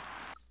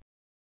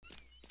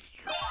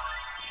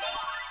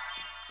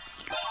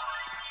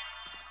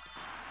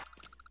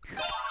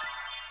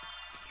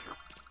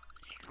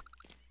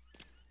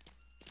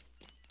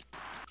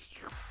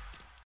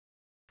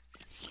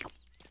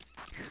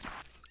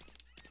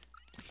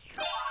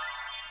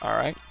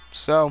 Alright,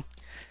 so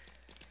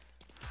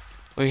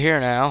we're here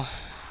now.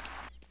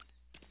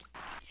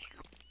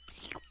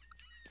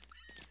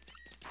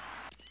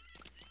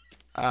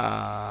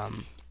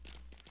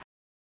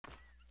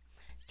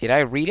 Did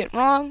I read it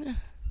wrong?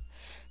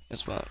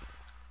 Just what?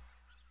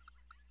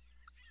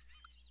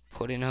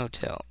 Put in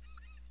hotel.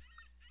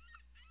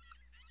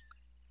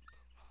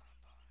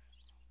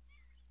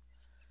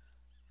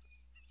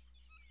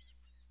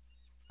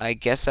 I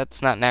guess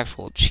that's not an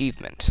actual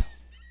achievement.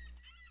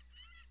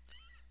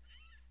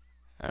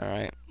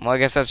 Alright. Well, I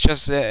guess that's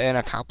just an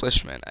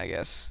accomplishment, I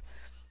guess.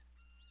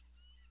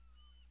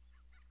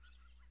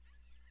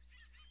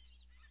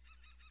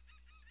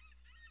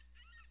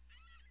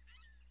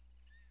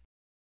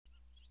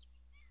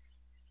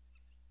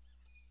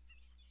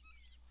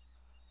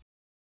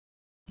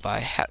 Buy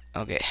hat.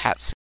 Okay,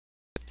 hats.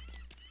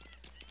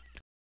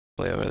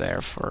 Way over there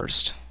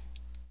first.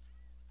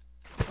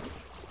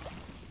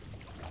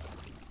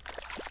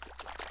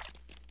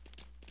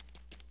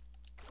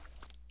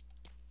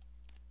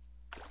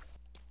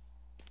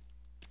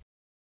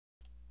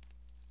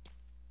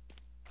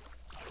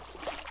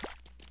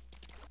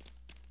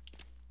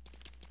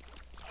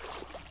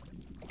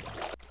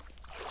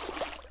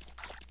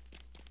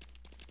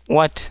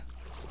 What?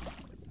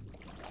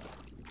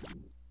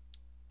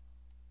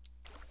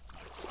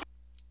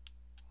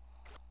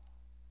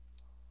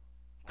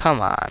 Come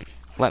on.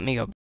 Let me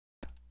go.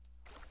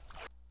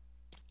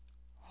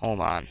 Hold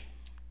on.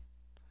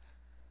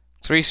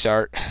 Let's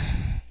restart.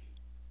 I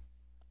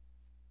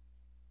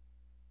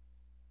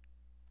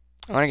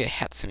want to get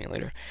Hat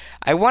Simulator.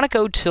 I want to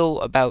go till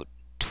about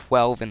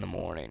 12 in the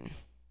morning.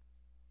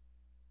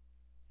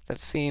 That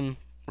seem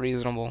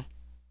reasonable?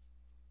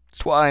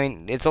 I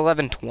mean, it's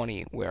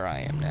 11:20 where I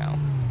am now,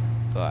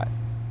 but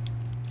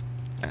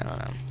I don't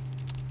know.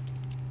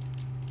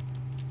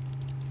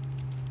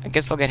 I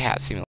guess I'll get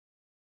Hat Simulator,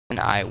 and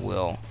I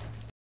will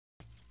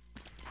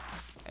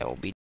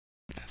be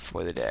done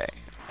for the day.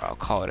 Or I'll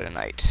call it a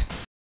night.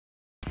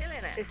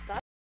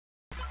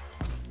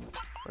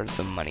 Where's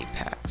the money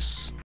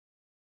packs?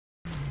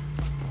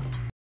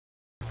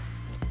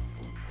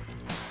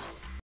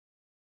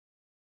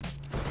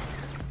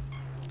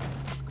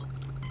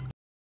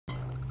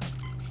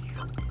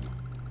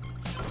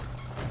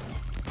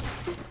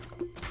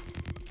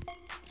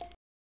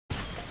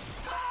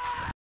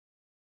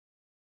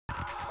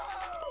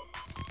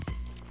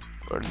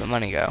 Where did the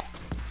money go?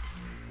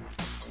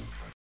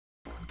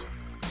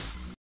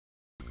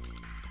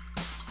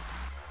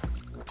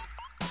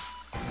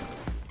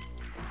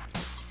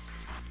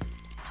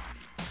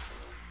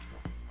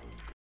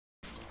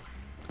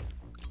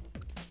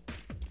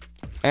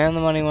 And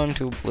the money went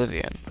to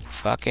oblivion.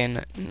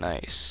 Fucking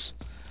nice.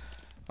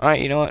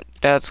 Alright, you know what?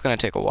 That's gonna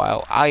take a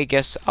while. I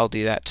guess I'll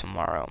do that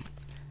tomorrow.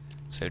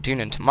 So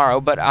tune in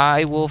tomorrow, but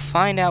I will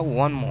find out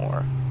one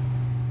more.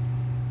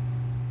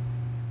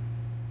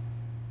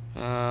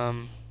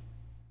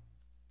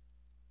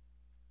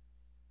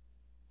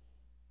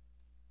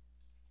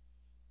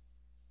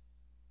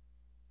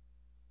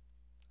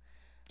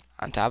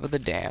 On top of the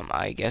dam,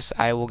 I guess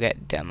I will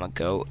get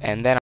Demagoat,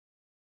 and then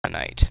at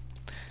night.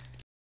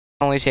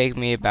 It'll only take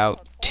me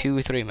about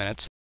 2-3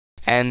 minutes,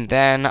 and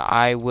then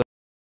I will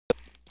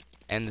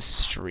end the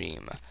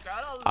stream.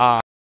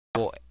 Alright,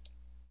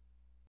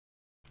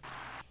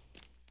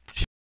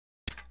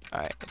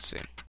 let's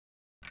see.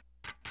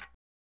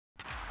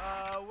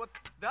 What's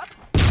that?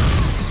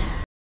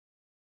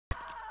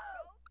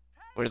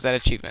 Where's that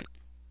achievement?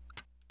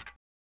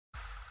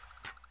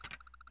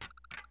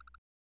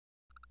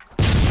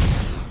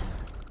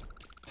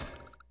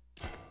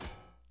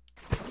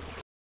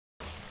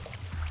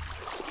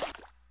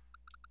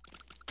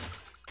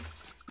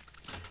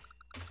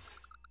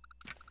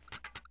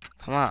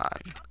 Come on.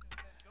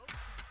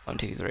 1,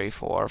 2, 3,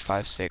 4,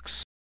 5,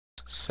 6,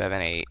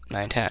 7, 8,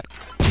 9, 10.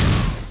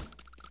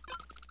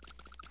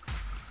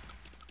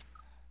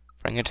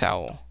 Bring a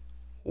towel.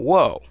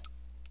 Whoa.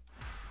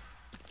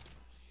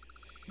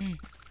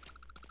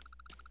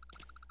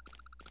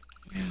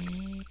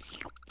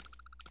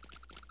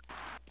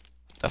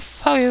 The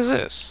fuck is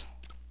this?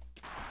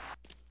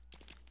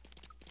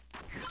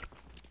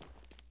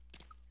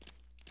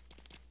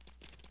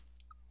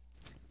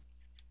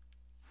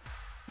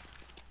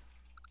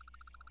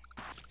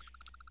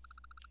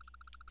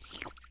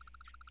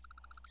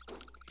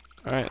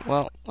 Alright,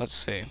 well, let's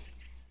see.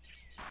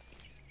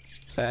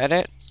 Is that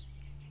it?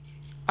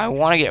 I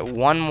want to get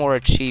one more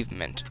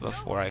achievement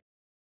before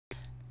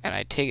and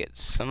I take it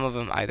some of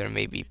them either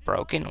may be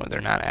broken or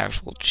they're not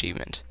actual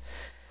achievement.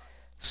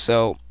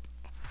 So,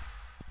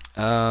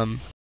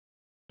 alright.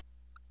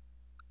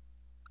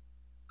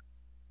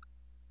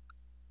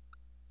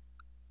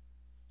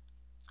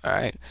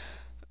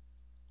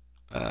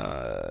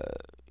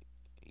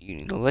 You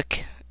need to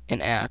lick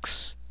an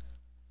axe.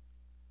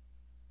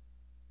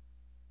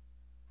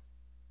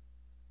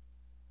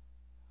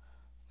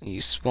 When you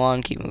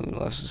spawn, keep moving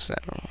left to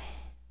center.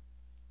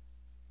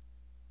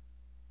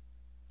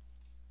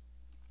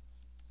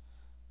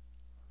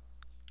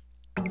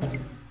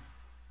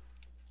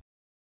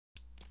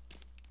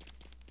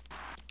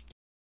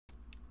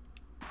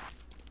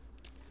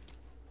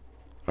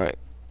 Right.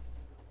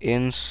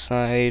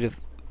 Inside of...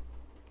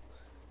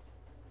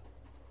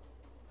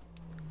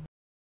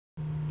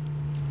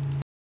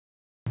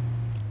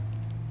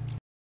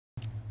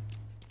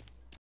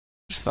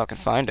 Just fucking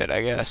find it,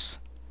 I guess.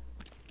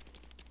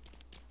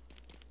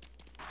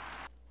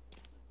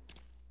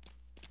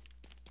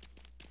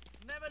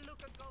 Never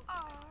look at goat.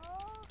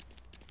 Aww.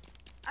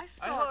 I I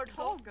saw a heard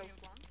tall goat goat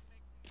music. once.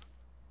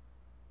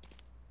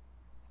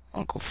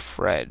 Uncle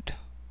Fred.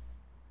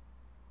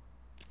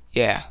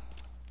 Yeah.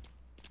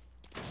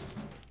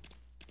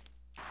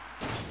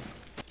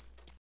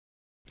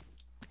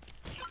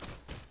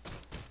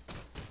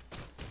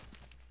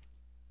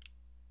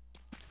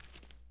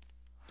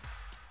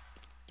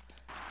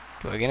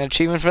 Do I get an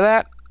achievement for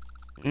that?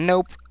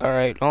 Nope.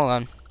 Alright, hold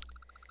on.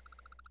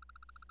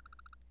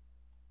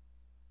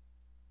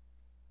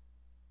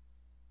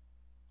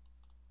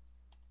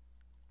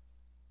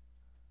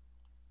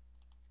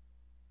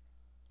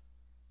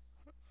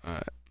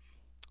 Alright.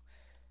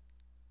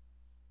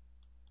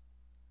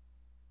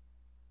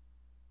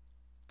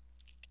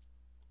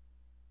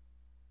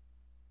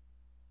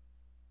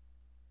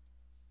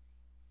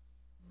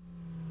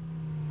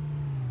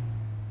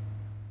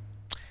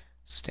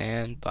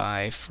 Stand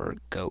by for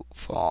goat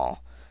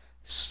fall.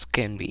 This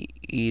can be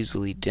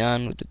easily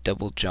done with the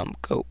double jump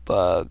goat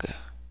bug.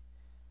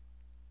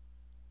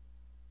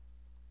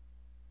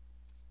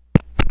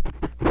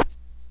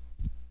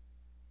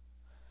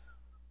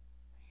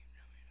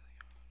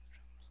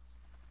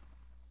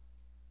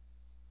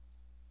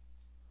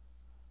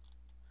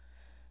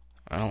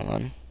 Hold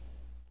on.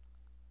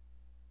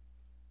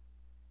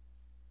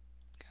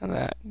 Got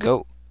that.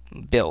 Goat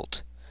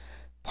built.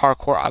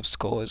 Parkour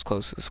obstacle is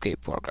close to the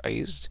skate park. I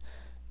used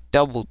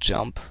double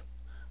jump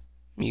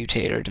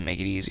mutator to make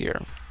it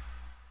easier.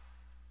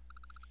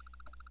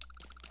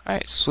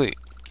 Alright, sweet.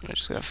 I'm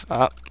just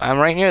gonna. I'm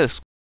right near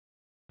this.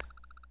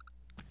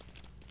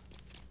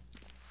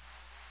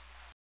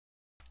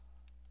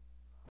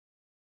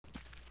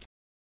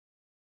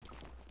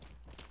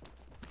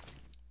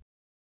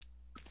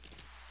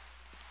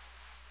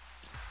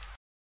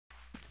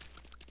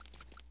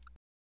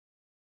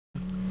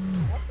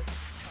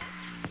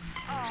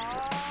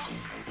 Aww.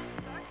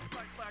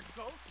 Sacrificed by a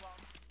goat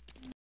once.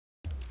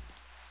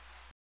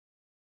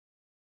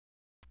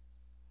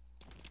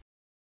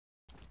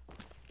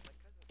 My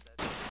cousin said.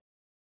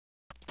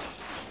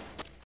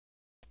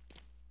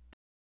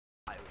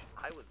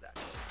 I was that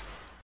goat.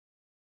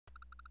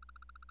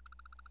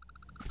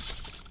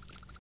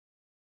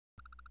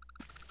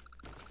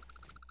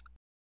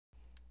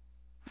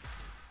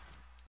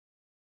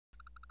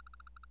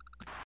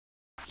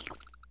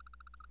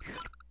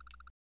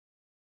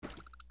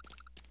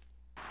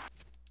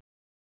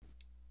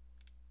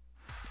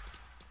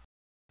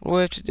 What do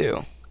we have to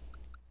do?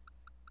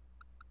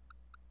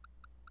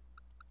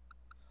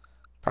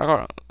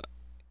 Parkour.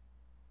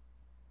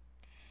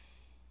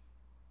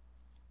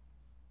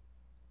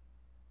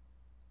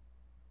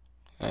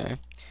 Okay.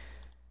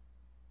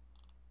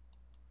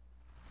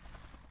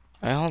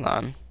 Alright, hold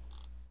on.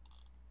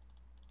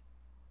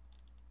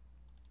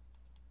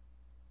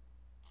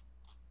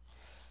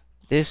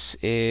 This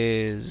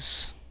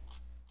is...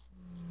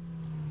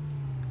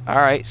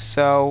 Alright,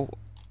 so...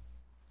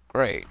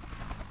 Great.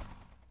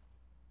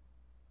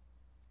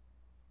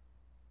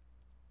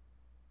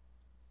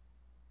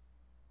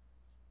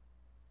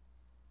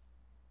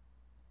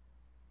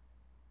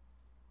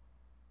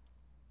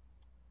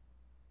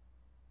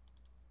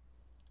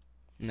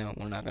 No,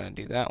 we're not gonna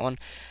do that one.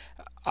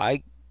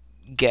 I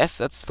guess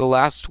that's the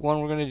last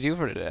one we're gonna do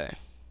for today.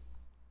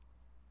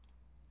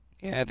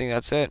 Yeah, I think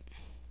that's it.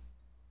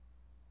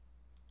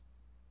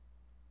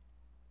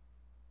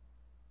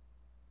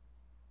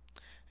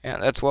 Yeah,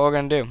 that's what we're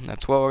gonna do.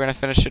 That's what we're gonna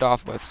finish it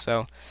off with.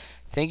 So,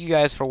 thank you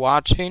guys for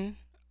watching.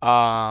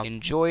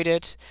 Enjoyed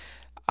it.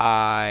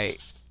 I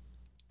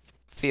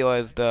feel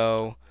as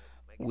though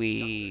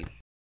we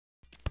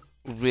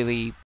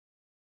really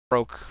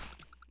broke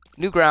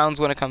new grounds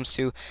when it comes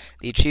to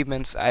the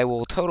achievements. I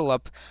will total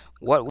up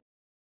what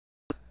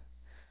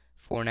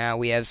for now.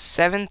 We have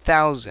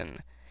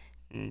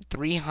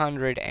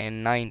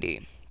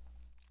 7,390.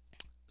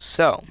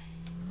 So,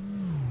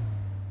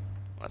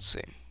 let's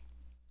see.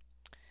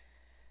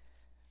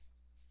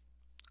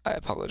 I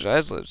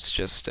apologize. Let's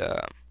just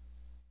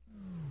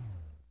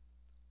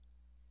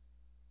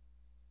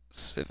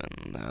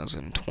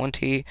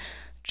 7,020.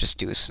 Just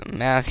do some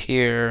math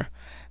here.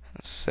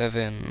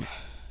 7,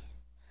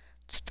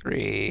 it's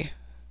 3.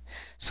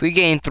 So we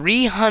gained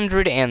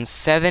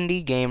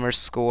 370 gamer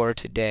score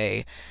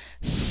today.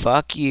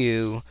 Fuck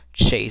you,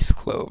 Chase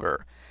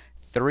Clover.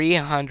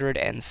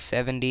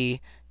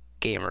 370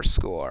 gamer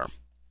score.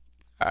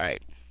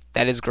 Alright.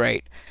 That is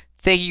great.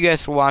 Thank you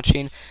guys for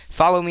watching.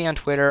 Follow me on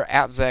Twitter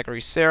at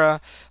Zachary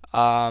Sarah.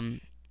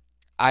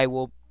 I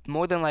will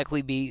more than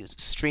likely be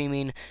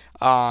streaming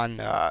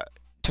on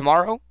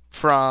tomorrow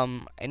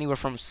from anywhere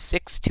from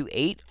 6 to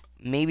 8,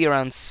 maybe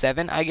around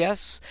 7, I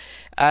guess.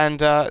 And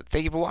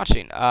thank you for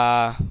watching.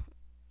 I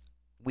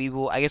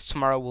guess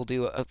tomorrow we'll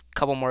do a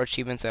couple more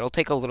achievements that'll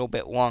take a little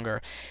bit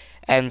longer.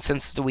 And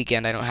since it's the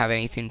weekend, I don't have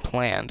anything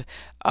planned.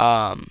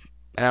 And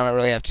I don't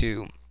really have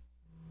to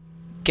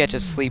get to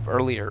sleep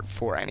earlier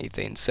for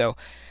anything. So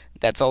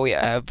that's all we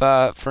have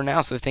for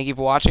now. So thank you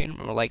for watching.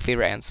 Remember, like,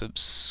 favorite, and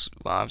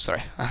well, I'm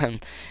sorry. I'm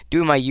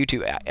doing my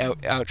YouTube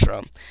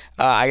outro.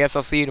 I guess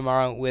I'll see you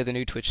tomorrow with a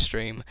new Twitch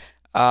stream.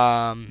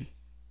 Enjoy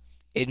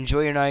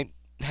your night.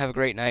 Have a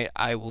great night.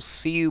 I will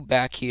see you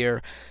back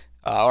here,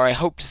 or I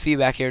hope to see you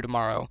back here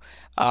tomorrow,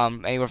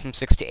 anywhere from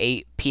 6 to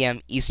 8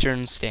 p.m.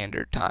 Eastern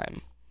Standard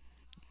Time.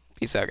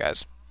 Peace out,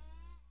 guys.